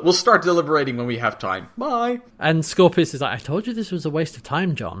 Well, we'll start deliberating when we have time. Bye. And Scorpius is like, I told you this was a waste of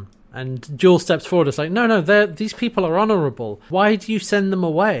time, John. And Jewel steps forward. It's like, no, these people are honourable. Why do you send them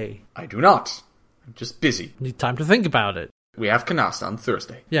away? I do not. I'm just busy. Need time to think about it. We have Canasta on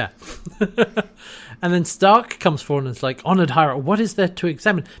Thursday. Yeah. And then Stark comes forward and is like, honoured Hierarch, what is there to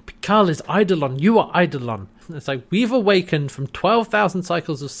examine? Pikal is Eidolon. You are Eidolon. It's like, we've awakened from 12,000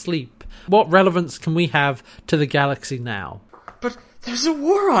 cycles of sleep. What relevance can we have to the galaxy now? But there's a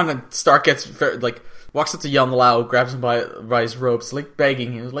war on, and Stark gets walks up to Yonderlau, grabs him by his robes, like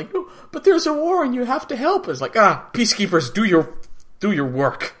begging him. He's like, no, but there's a war and you have to help. It's like, peacekeepers, do your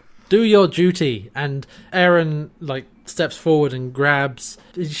work. Do your duty. And Aaron, steps forward and grabs...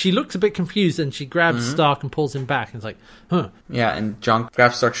 She looks a bit confused, and she grabs Stark and pulls him back. And it's like, huh. Yeah, and John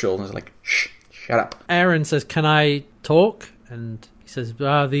grabs Stark's shoulder and is like, shh, shut up. Aaron says, can I talk? And he says,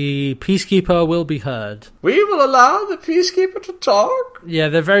 the peacekeeper will be heard. We will allow the peacekeeper to talk? Yeah,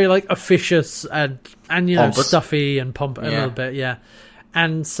 they're very, officious and Pompous. stuffy and pompous a little bit, yeah.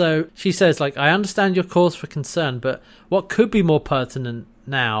 And so she says, I understand your cause for concern, but what could be more pertinent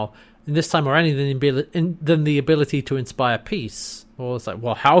now, in this time or any, than the ability to inspire peace? Or it's like,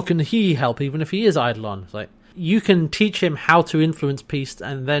 well, how can he help even if he is Eidolon? It's like, you can teach him how to influence peace,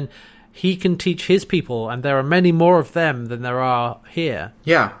 and then he can teach his people, and there are many more of them than there are here.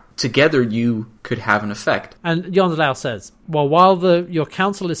 Yeah, together you could have an effect. And Yonderlau says, well, while your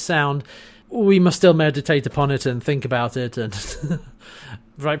counsel is sound, we must still meditate upon it and think about it. And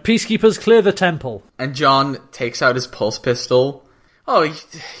right, peacekeepers, clear the temple. And John takes out his pulse pistol. Oh,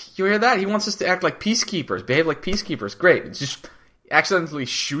 you hear that? He wants us to act like peacekeepers, behave like peacekeepers. Great. It just accidentally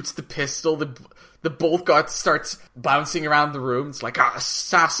shoots the pistol. The bolt gun starts bouncing around the room. It's like,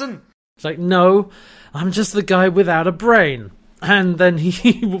 assassin. It's like, no, I'm just the guy without a brain. And then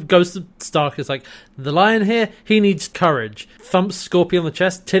he goes to Stark. It's like, the lion here, he needs courage. Thumps Scorpion on the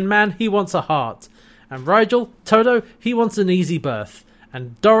chest. Tin Man, he wants a heart. And Rigel, Toto, he wants an easy berth.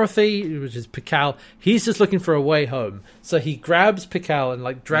 And Dorothy, which is Pikal, he's just looking for a way home. So he grabs Pikal and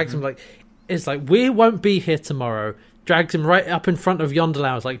like drags him, like, it's like, we won't be here tomorrow. Drags him right up in front of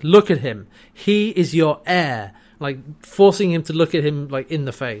Yondelau. It's like, look at him. He is your heir. Like, forcing him to look at him, like, in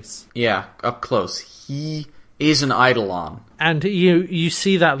the face. Yeah, up close. He is an Eidolon. And you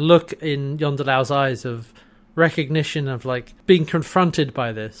see that look in Yondelau's eyes of recognition of, like, being confronted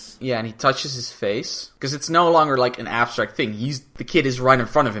by this. Yeah, and he touches his face. Because it's no longer, like, an abstract thing. The kid is right in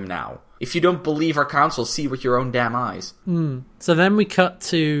front of him now. If you don't believe our counsel, see with your own damn eyes. So then we cut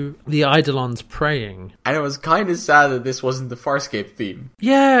to the Eidolons praying. And it was kind of sad that this wasn't the Farscape theme.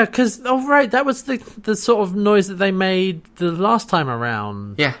 Yeah, because, that was the sort of noise that they made the last time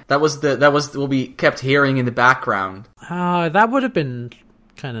around. Yeah, that was what we kept hearing in the background. That would have been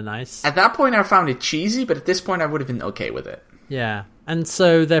kind of nice. At that point I found it cheesy, but at this point I would have been okay with it. Yeah. And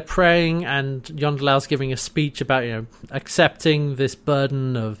so they're praying, and Yondelau's giving a speech about, accepting this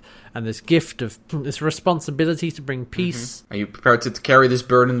burden and this gift of this responsibility to bring peace. Are you prepared to carry this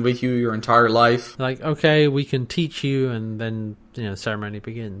burden with you your entire life? Like, okay, we can teach you, and then, the ceremony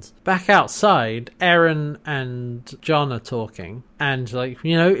begins. Back outside, Aaron and John are talking, and, like,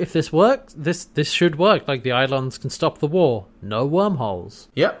 if this works, this should work. Like, the Eidolons can stop the war. No wormholes.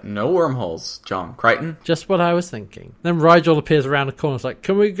 Yep, no wormholes, John Crichton. Just what I was thinking. Then Rigel appears around the corner. It's like,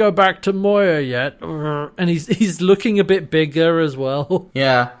 can we go back to Moya yet? And he's looking a bit bigger as well.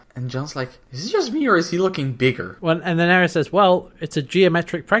 Yeah. And John's like, is it just me or is he looking bigger? And then Aaron says, well, it's a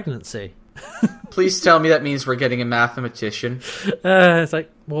geometric pregnancy. Please tell me that means we're getting a mathematician. It's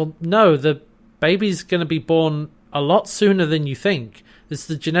like, well, no, the baby's going to be born a lot sooner than you think. This is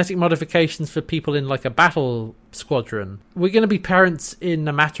the genetic modifications for people in, like, a battle squadron. We're going to be parents in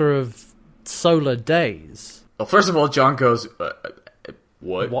a matter of solar days. Well, first of all, John goes,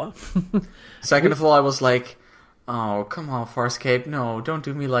 what? Second of all, I was like, oh, come on, Farscape. No, don't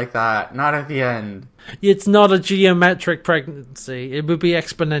do me like that. Not at the end. It's not a geometric pregnancy. It would be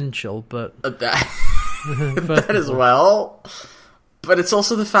exponential, but... that as well. But it's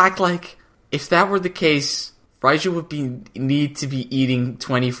also the fact, like, if that were the case, Rigel would need to be eating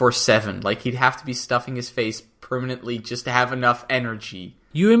 24/7. Like, he'd have to be stuffing his face permanently just to have enough energy.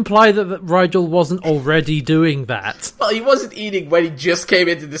 You imply that Rigel wasn't already doing that. Well, he wasn't eating when he just came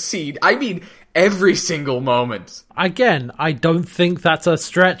into the scene. I mean, every single moment. Again, I don't think that's a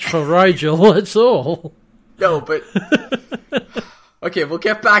stretch for Rigel at all. No, but... Okay, we'll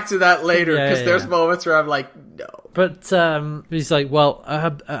get back to that later, because there's moments where I'm like, no. But he's like, well,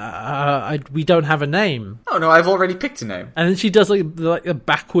 we don't have a name. Oh, no, I've already picked a name. And then she does like a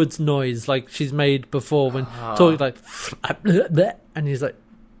backwards noise like she's made before when talking, like... And he's like,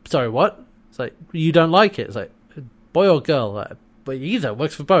 sorry, what? It's like, you don't like it? It's like, boy or girl? Like, but either,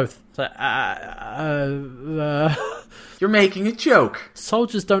 works for both. It's like, You're making a joke.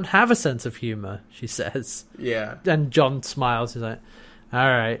 Soldiers don't have a sense of humor, she says. Yeah. And John smiles. He's like, all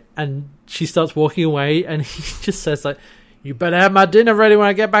right. And she starts walking away, and he just says, like, you better have my dinner ready when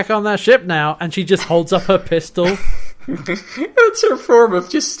I get back on that ship now. And she just holds up her pistol. It's her form of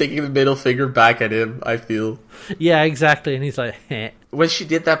just sticking the middle finger back at him, I feel. Yeah, exactly. And he's like, heh. When she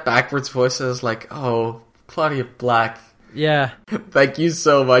did that backwards voice, I was like, oh, Claudia Black. Yeah. Thank you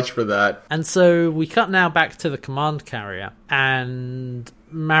so much for that. And so we cut now back to the command carrier, and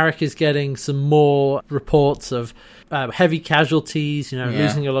Marek is getting some more reports of heavy casualties,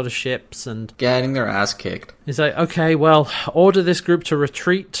 losing a lot of ships and getting their ass kicked. He's like, okay, well, order this group to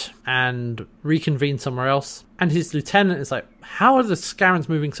retreat and reconvene somewhere else. And his lieutenant is like, how are the Scarrans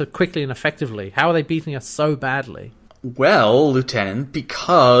moving so quickly and effectively? How are they beating us so badly? Well, Lieutenant,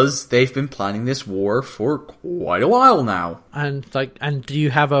 because they've been planning this war for quite a while now. And do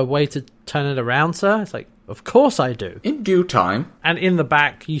you have a way to turn it around, sir? It's like, of course I do. In due time. And in the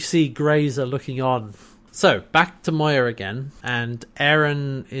back, you see Grazer looking on. So, back to Moya again, and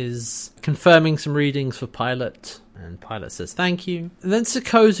Aaron is confirming some readings for Pilot, and Pilot says thank you. And then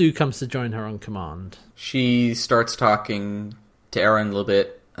Sikozu comes to join her on command. She starts talking to Aaron a little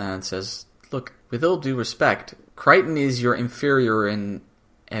bit, and says, look, with all due respect, Crichton is your inferior in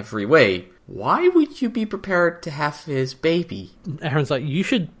every way. why would you be prepared to have his baby? Aaron's like, you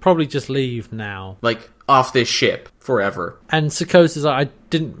should probably just leave now. Like, off this ship forever. And Siko's like, I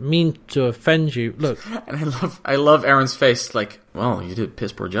didn't mean to offend you. Look. And I love Aaron's face, like, well, you did a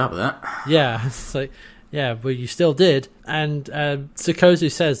piss poor job of that. Yeah, it's like, yeah, well, you still did. And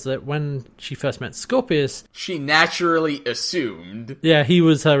Sikozu says that when she first met Scorpius, she naturally assumed. Yeah, he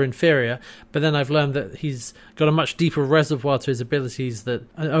was her inferior. But then I've learned that he's got a much deeper reservoir to his abilities that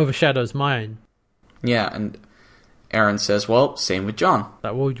overshadows mine. Yeah, and Aaron says, well, same with John.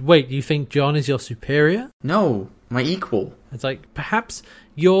 Like, well, wait, you think John is your superior? No, my equal. It's like, perhaps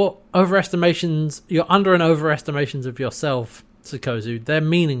your underestimations of yourself, Sikozu, they're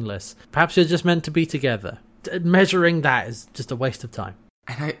meaningless. Perhaps you're just meant to be together. Measuring that is just a waste of time.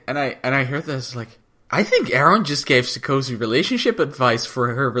 And I heard this, like, I think Aaron just gave Sikozu relationship advice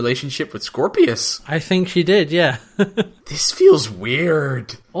for her relationship with Scorpius. I think she did, yeah. This feels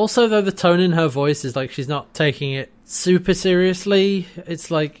weird. Also, though, the tone in her voice is like she's not taking it super seriously. It's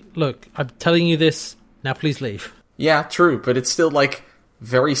like, look, I'm telling you this, now please leave. Yeah, true, but it's still, like,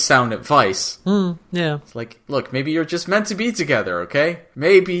 very sound advice. Yeah. It's like, look, maybe you're just meant to be together, okay?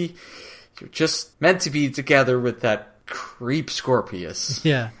 Maybe you're just meant to be together with that creep Scorpius.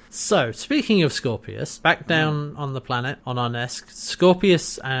 Yeah. So, speaking of Scorpius, back down on the planet, on Arnesk,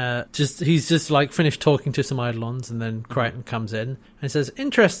 Scorpius, he's just like finished talking to some Eidolons, and then Crichton comes in and says,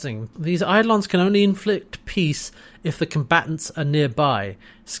 interesting, these Eidolons can only inflict peace if the combatants are nearby.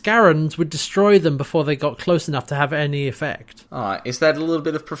 Scarans would destroy them before they got close enough to have any effect. Is that a little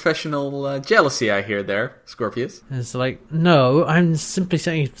bit of professional jealousy I hear there, Scorpius? And it's like, no, I'm simply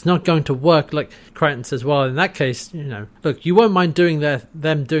saying it's not going to work. Like, Crichton says, well, in that case, look, you won't mind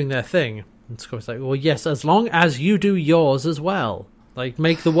them doing their thing. And Scorpius is like, well, yes, as long as you do yours as well. Like,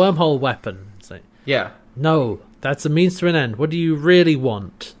 make the wormhole weapon. It's like, yeah. No, that's a means to an end. What do you really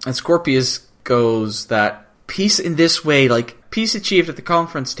want? And Scorpius goes that peace in this way, like, peace achieved at the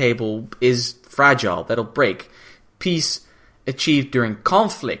conference table is fragile, that'll break. Peace achieved during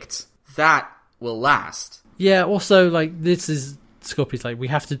conflict, that will last. Yeah, also, like, this is Scorpius, like, we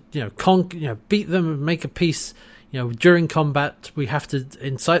have to, beat them and make a peace, during combat, we have to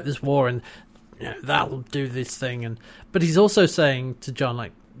incite this war, and, that'll do this thing. But he's also saying to John,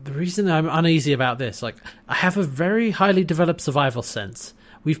 like, the reason I'm uneasy about this, like, I have a very highly developed survival sense.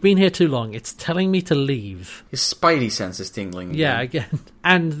 We've been here too long. It's telling me to leave. His spidey sense is tingling. Yeah, again.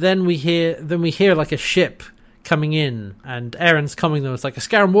 And then we hear like a ship coming in, and Aaron's coming there. It's like a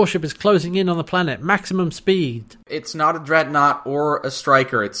Scaran warship is closing in on the planet, maximum speed. It's not a dreadnought or a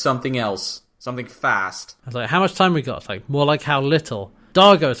striker. It's something else, something fast. I was like, how much time we got? It's like, more like how little.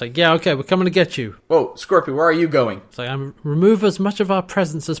 Dargo's like, yeah, okay, we're coming to get you. Whoa, Scorpio, where are you going? It's like, remove as much of our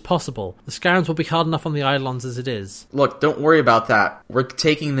presence as possible. The Scarans will be hard enough on the Eidolons as it is. Look, don't worry about that. We're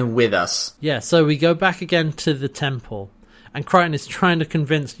taking them with us. Yeah, so we go back again to the temple. And Crichton is trying to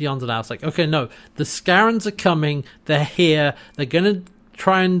convince Yondelau. It's like, okay, no, the Scarans are coming. They're here. They're going to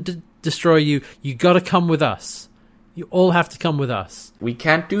try and destroy you. You got to come with us. You all have to come with us. We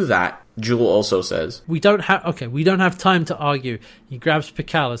can't do that, Jewel also says. We don't have time to argue. He grabs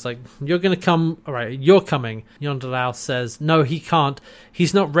Pikal. It's like, you're going to come. All right, you're coming. Yondelau says, no, he can't.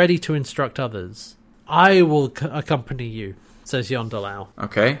 He's not ready to instruct others. I will accompany you, says Yondelau.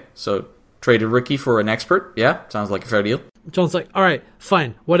 Okay, so traded Ricky for an expert. Yeah, sounds like a fair deal. John's like, all right,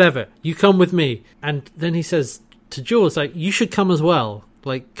 fine, whatever. You come with me. And then he says to Jewel, it's like, you should come as well.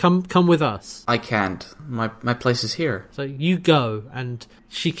 Like, come with us. I can't. My place is here. So you go, and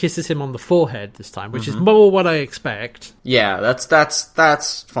she kisses him on the forehead this time, which is more what I expect. Yeah,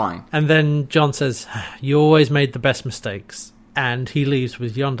 that's fine. And then John says, you always made the best mistakes. And he leaves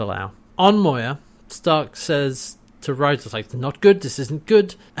with Yondelau. On Moya, Stark says to Rigel, like, not good, this isn't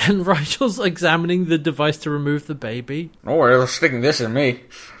good. And Rigel's examining the device to remove the baby. Oh, they're sticking this in me.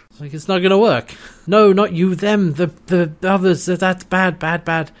 Like, it's not going to work. No, not you, them, the others. That's bad.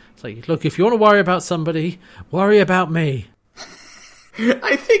 It's like, look, if you want to worry about somebody, worry about me.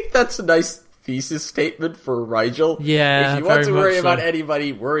 I think that's a nice thesis statement for Rigel. Yeah, if you want to worry about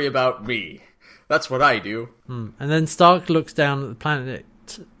anybody, worry about me. That's what I do. And then Stark looks down at the planet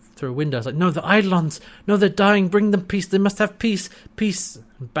through a window. It's like, no, the Eidolons. No, they're dying. Bring them peace. They must have peace. Peace.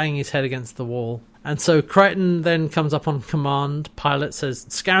 And banging his head against the wall. And so Crichton then comes up on command. Pilot says,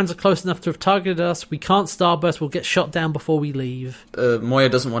 Scarans are close enough to have targeted us. We can't starburst. We'll get shot down before we leave. Moya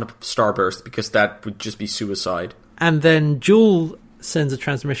doesn't want to starburst because that would just be suicide. And then Jewel sends a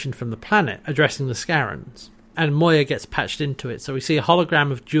transmission from the planet addressing the Scarans. And Moya gets patched into it. So we see a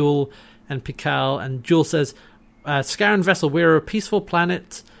hologram of Jewel and Pikal. And Jewel says, Scaran vessel, we're a peaceful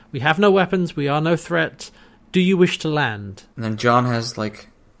planet. We have no weapons. We are no threat. Do you wish to land? And then John has, like,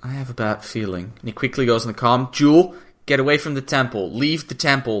 I have a bad feeling. And he quickly goes in the comm. Jewel, get away from the temple. Leave the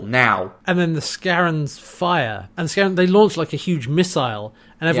temple now. And then the Scarans fire. And the Scarans, they launch like a huge missile.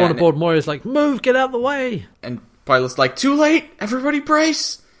 And everyone aboard Moira is like, move, get out of the way. And Pilot's like, too late, everybody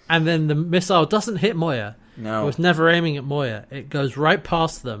brace. And then the missile doesn't hit Moira. No. It was never aiming at Moira. It goes right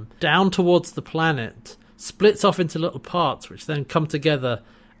past them, down towards the planet, splits off into little parts, which then come together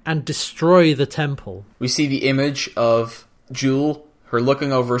and destroy the temple. We see the image of Jewel, her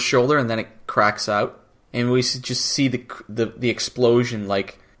looking over her shoulder, and then it cracks out. And we just see the explosion,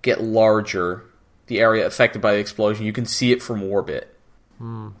 like, get larger. The area affected by the explosion, you can see it from orbit.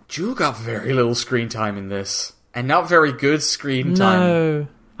 Jewel got very little screen time in this. And not very good screen time. No.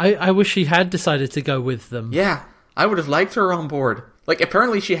 I wish she had decided to go with them. Yeah, I would have liked her on board. Like,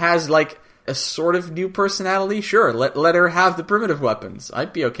 apparently she has, like, a sort of new personality. Sure, let her have the primitive weapons.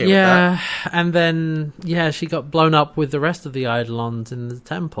 I'd be okay with that. Yeah, and then, she got blown up with the rest of the Eidolons in the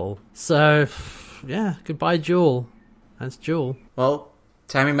temple. So, yeah, goodbye, Jewel. That's Jewel. Well,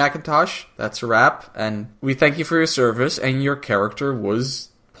 Tammy McIntosh, that's a wrap. And we thank you for your service, and your character was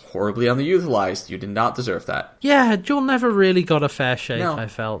horribly underutilized. You did not deserve that. Yeah, Jewel never really got a fair shake, No. I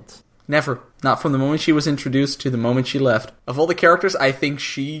felt. Never. Not from the moment she was introduced to the moment she left. Of all the characters, I think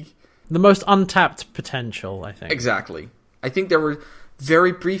she... The most untapped potential, I think. Exactly. I think there were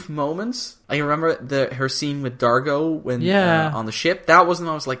very brief moments. I remember her scene with Dargo when on the ship. That was when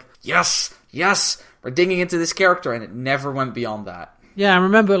I was like, yes, we're digging into this character, and it never went beyond that. Yeah, I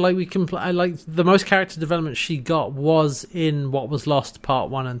remember the most character development she got was in What Was Lost Part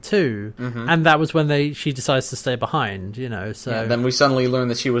 1 and 2, and that was when she decides to stay behind, so... Yeah, then we suddenly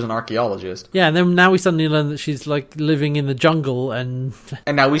learned that she was an archaeologist. Yeah, and then now we suddenly learn that she's, like, living in the jungle, and...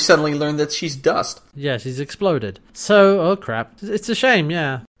 And now we suddenly learn that she's dust. Yeah, she's exploded. So, oh crap. It's a shame,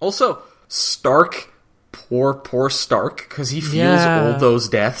 yeah. Also, Stark... Poor Stark, because he feels all those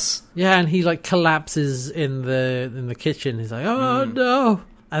deaths. Yeah, and he like collapses in the kitchen. He's like, oh no!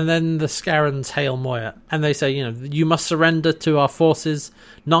 And then the Scarans hail Moya, and they say, you must surrender to our forces.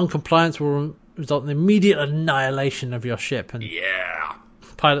 Non-compliance will result in the immediate annihilation of your ship. And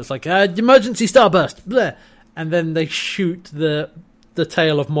Pilot's like, emergency starburst, bleh. And then they shoot the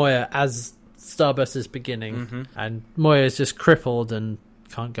tail of Moya as starburst is beginning, and Moya is just crippled and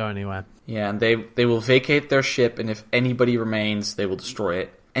can't go anywhere. Yeah, and they will vacate their ship, and if anybody remains, they will destroy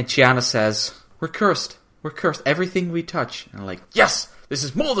it. And Chiana says, we're cursed. Everything we touch. And I'm like, yes! This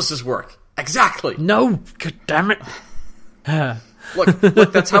is Moldus' work! Exactly! No! God damn it! Look,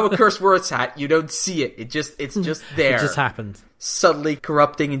 that's how a curse works at. You don't see it. It's just there. It just happens. Subtly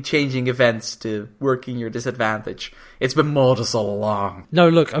corrupting and changing events to work in your disadvantage. It's been Moldus all along. No,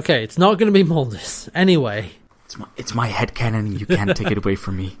 look, okay, it's not going to be Moldus. Anyway... It's my headcanon, and you can't take it away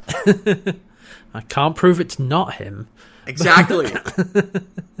from me. I can't prove it's not him. Exactly.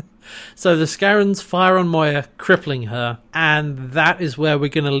 So the Scarans fire on Moya, crippling her, and that is where we're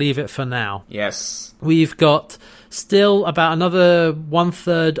going to leave it for now. Yes. We've got still about another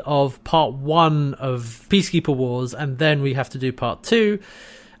 1/3 of part 1 of Peacekeeper Wars, and then we have to do part 2.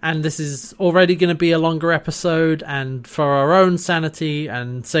 And this is already going to be a longer episode, and for our own sanity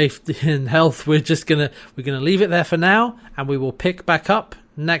and safety and health, we're gonna leave it there for now, and we will pick back up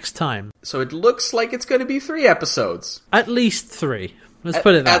next time. So it looks like it's going to be 3 episodes. At least 3. Let's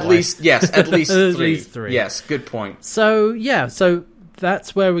put it that way. At least 3. At least 3. Yes, good point. So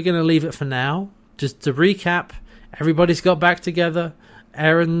that's where we're going to leave it for now. Just to recap, everybody's got back together.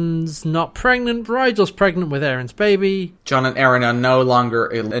 Erin's not pregnant. Rigel's pregnant with Erin's baby. John and Erin are no longer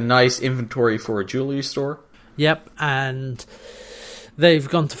a nice inventory for a jewelry store. Yep, and they've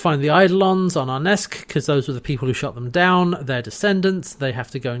gone to find the Eidolons on Arnesk, because those were the people who shot them down. Their descendants. They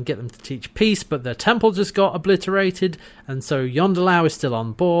have to go and get them to teach peace, but their temple just got obliterated, and so Yondelau is still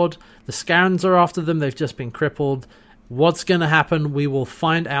on board. The Scarans are after them. They've just been crippled. What's going to happen, we will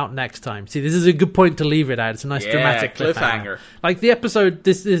find out next time. See, this is a good point to leave it at. It's a nice dramatic cliffhanger. Like, the episode,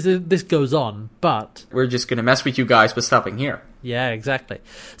 this goes on, but... We're just going to mess with you guys by stopping here. Yeah, exactly.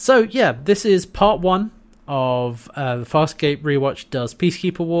 So, this is part 1 of the Farscape Rewatch Does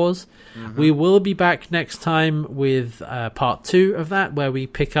Peacekeeper Wars. We will be back next time with part 2 of that, where we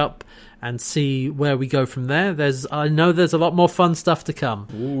pick up and see where we go from there. I know there's a lot more fun stuff to come.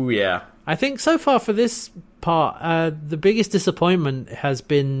 Ooh, yeah. I think so far for this part, the biggest disappointment has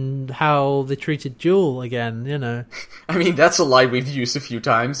been how they treated Jewel again, I mean, that's a line we've used a few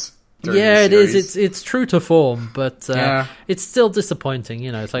times. during Yeah, the it is. series. It's true to form, but Yeah. it's still disappointing.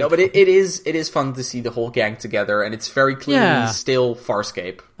 You know, it's like No, but it is fun to see the whole gang together, and it's very clearly Yeah. still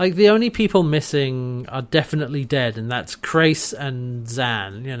Farscape. like the only people missing are definitely dead, and that's Krace and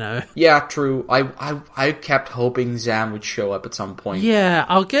Zan. You know. Yeah, true. I kept hoping Zam would show up at some point. Yeah,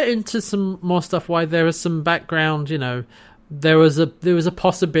 I'll get into some more stuff. Why there is some background. You know, there was a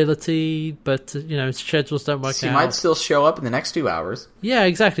possibility, but you know, schedules don't work He out. might still show up in the next 2 hours. Yeah,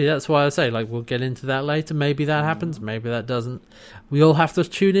 exactly. That's why I say, like, we'll get into that later. Maybe that happens, maybe that doesn't. We all have to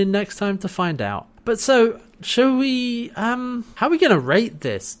tune in next time to find out. But so, shall we, how are we going to rate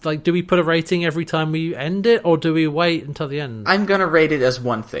this? Like, do we put a rating every time we end it, or do we wait until the end? I'm gonna rate it as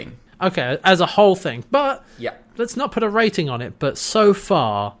one thing. Okay, as a whole thing. But, Yeah. let's not put a rating on it, but so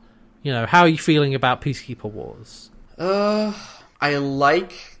far, you know, how are you feeling about Peacekeeper Wars? I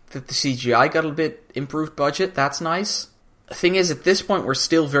like that the CGI got a bit improved budget. That's nice. The thing is, at this point, we're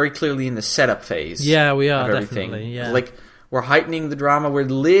still very clearly in the setup phase. Yeah, we are, of everything. definitely, yeah. Like, we're heightening the drama. We're a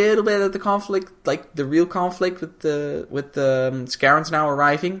little bit of the conflict, like the real conflict with the Scarans now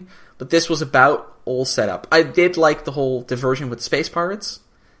arriving. But this was about all set up. I did like the whole diversion with space pirates.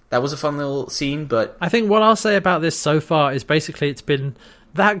 That was a fun little scene, but I think what I'll say about this so far is basically it's been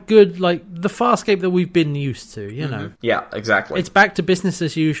that good, like the Farscape that we've been used to, you know. yeah, exactly. It's back to business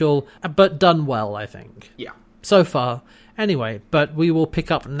as usual, but done well, I think. Yeah. So far. Anyway, but we will pick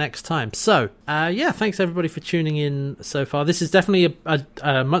up next time. So, yeah, thanks everybody for tuning in so far. This is definitely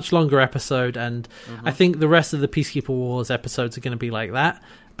a much longer episode, and I think the rest of the Peacekeeper Wars episodes are going to be like that.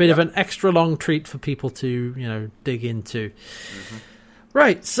 Bit of an extra long treat for people to, you know, dig into.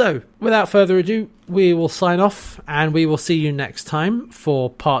 Right, so without further ado, we will sign off, and we will see you next time for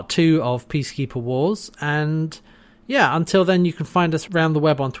part 2 of Peacekeeper Wars. And yeah, until then, you can find us around the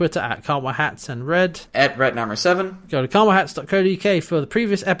web on Twitter at KarmaHats and Red. At Retnumber7. Go to karmahats.co.uk for the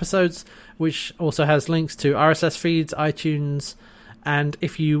previous episodes, which also has links to RSS feeds, iTunes, and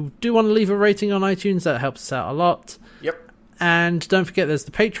if you do want to leave a rating on iTunes, that helps us out a lot. Yep. And don't forget, there's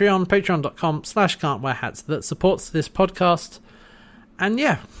the Patreon, patreon.com/can'twearhats, that supports this podcast. And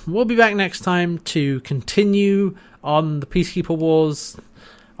yeah, we'll be back next time to continue on the Peacekeeper Wars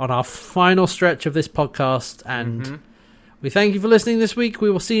on our final stretch of this podcast. And we thank you for listening this week.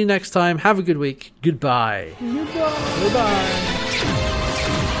 We will see you next time. Have a good week. Goodbye. Goodbye.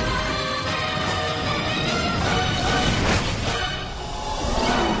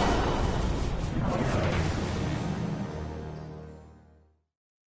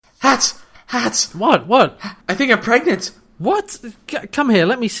 Hats! What? I think I'm pregnant! What? Come here.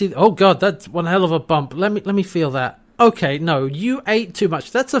 Let me see. Oh God, that's one hell of a bump. Let me feel that. Okay, no, you ate too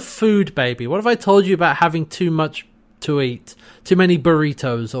much. That's a food baby. What have I told you about having too much to eat? Too many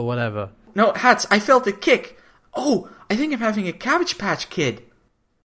burritos or whatever. No, Hats, I felt a kick. Oh, I think I'm having a Cabbage Patch Kid.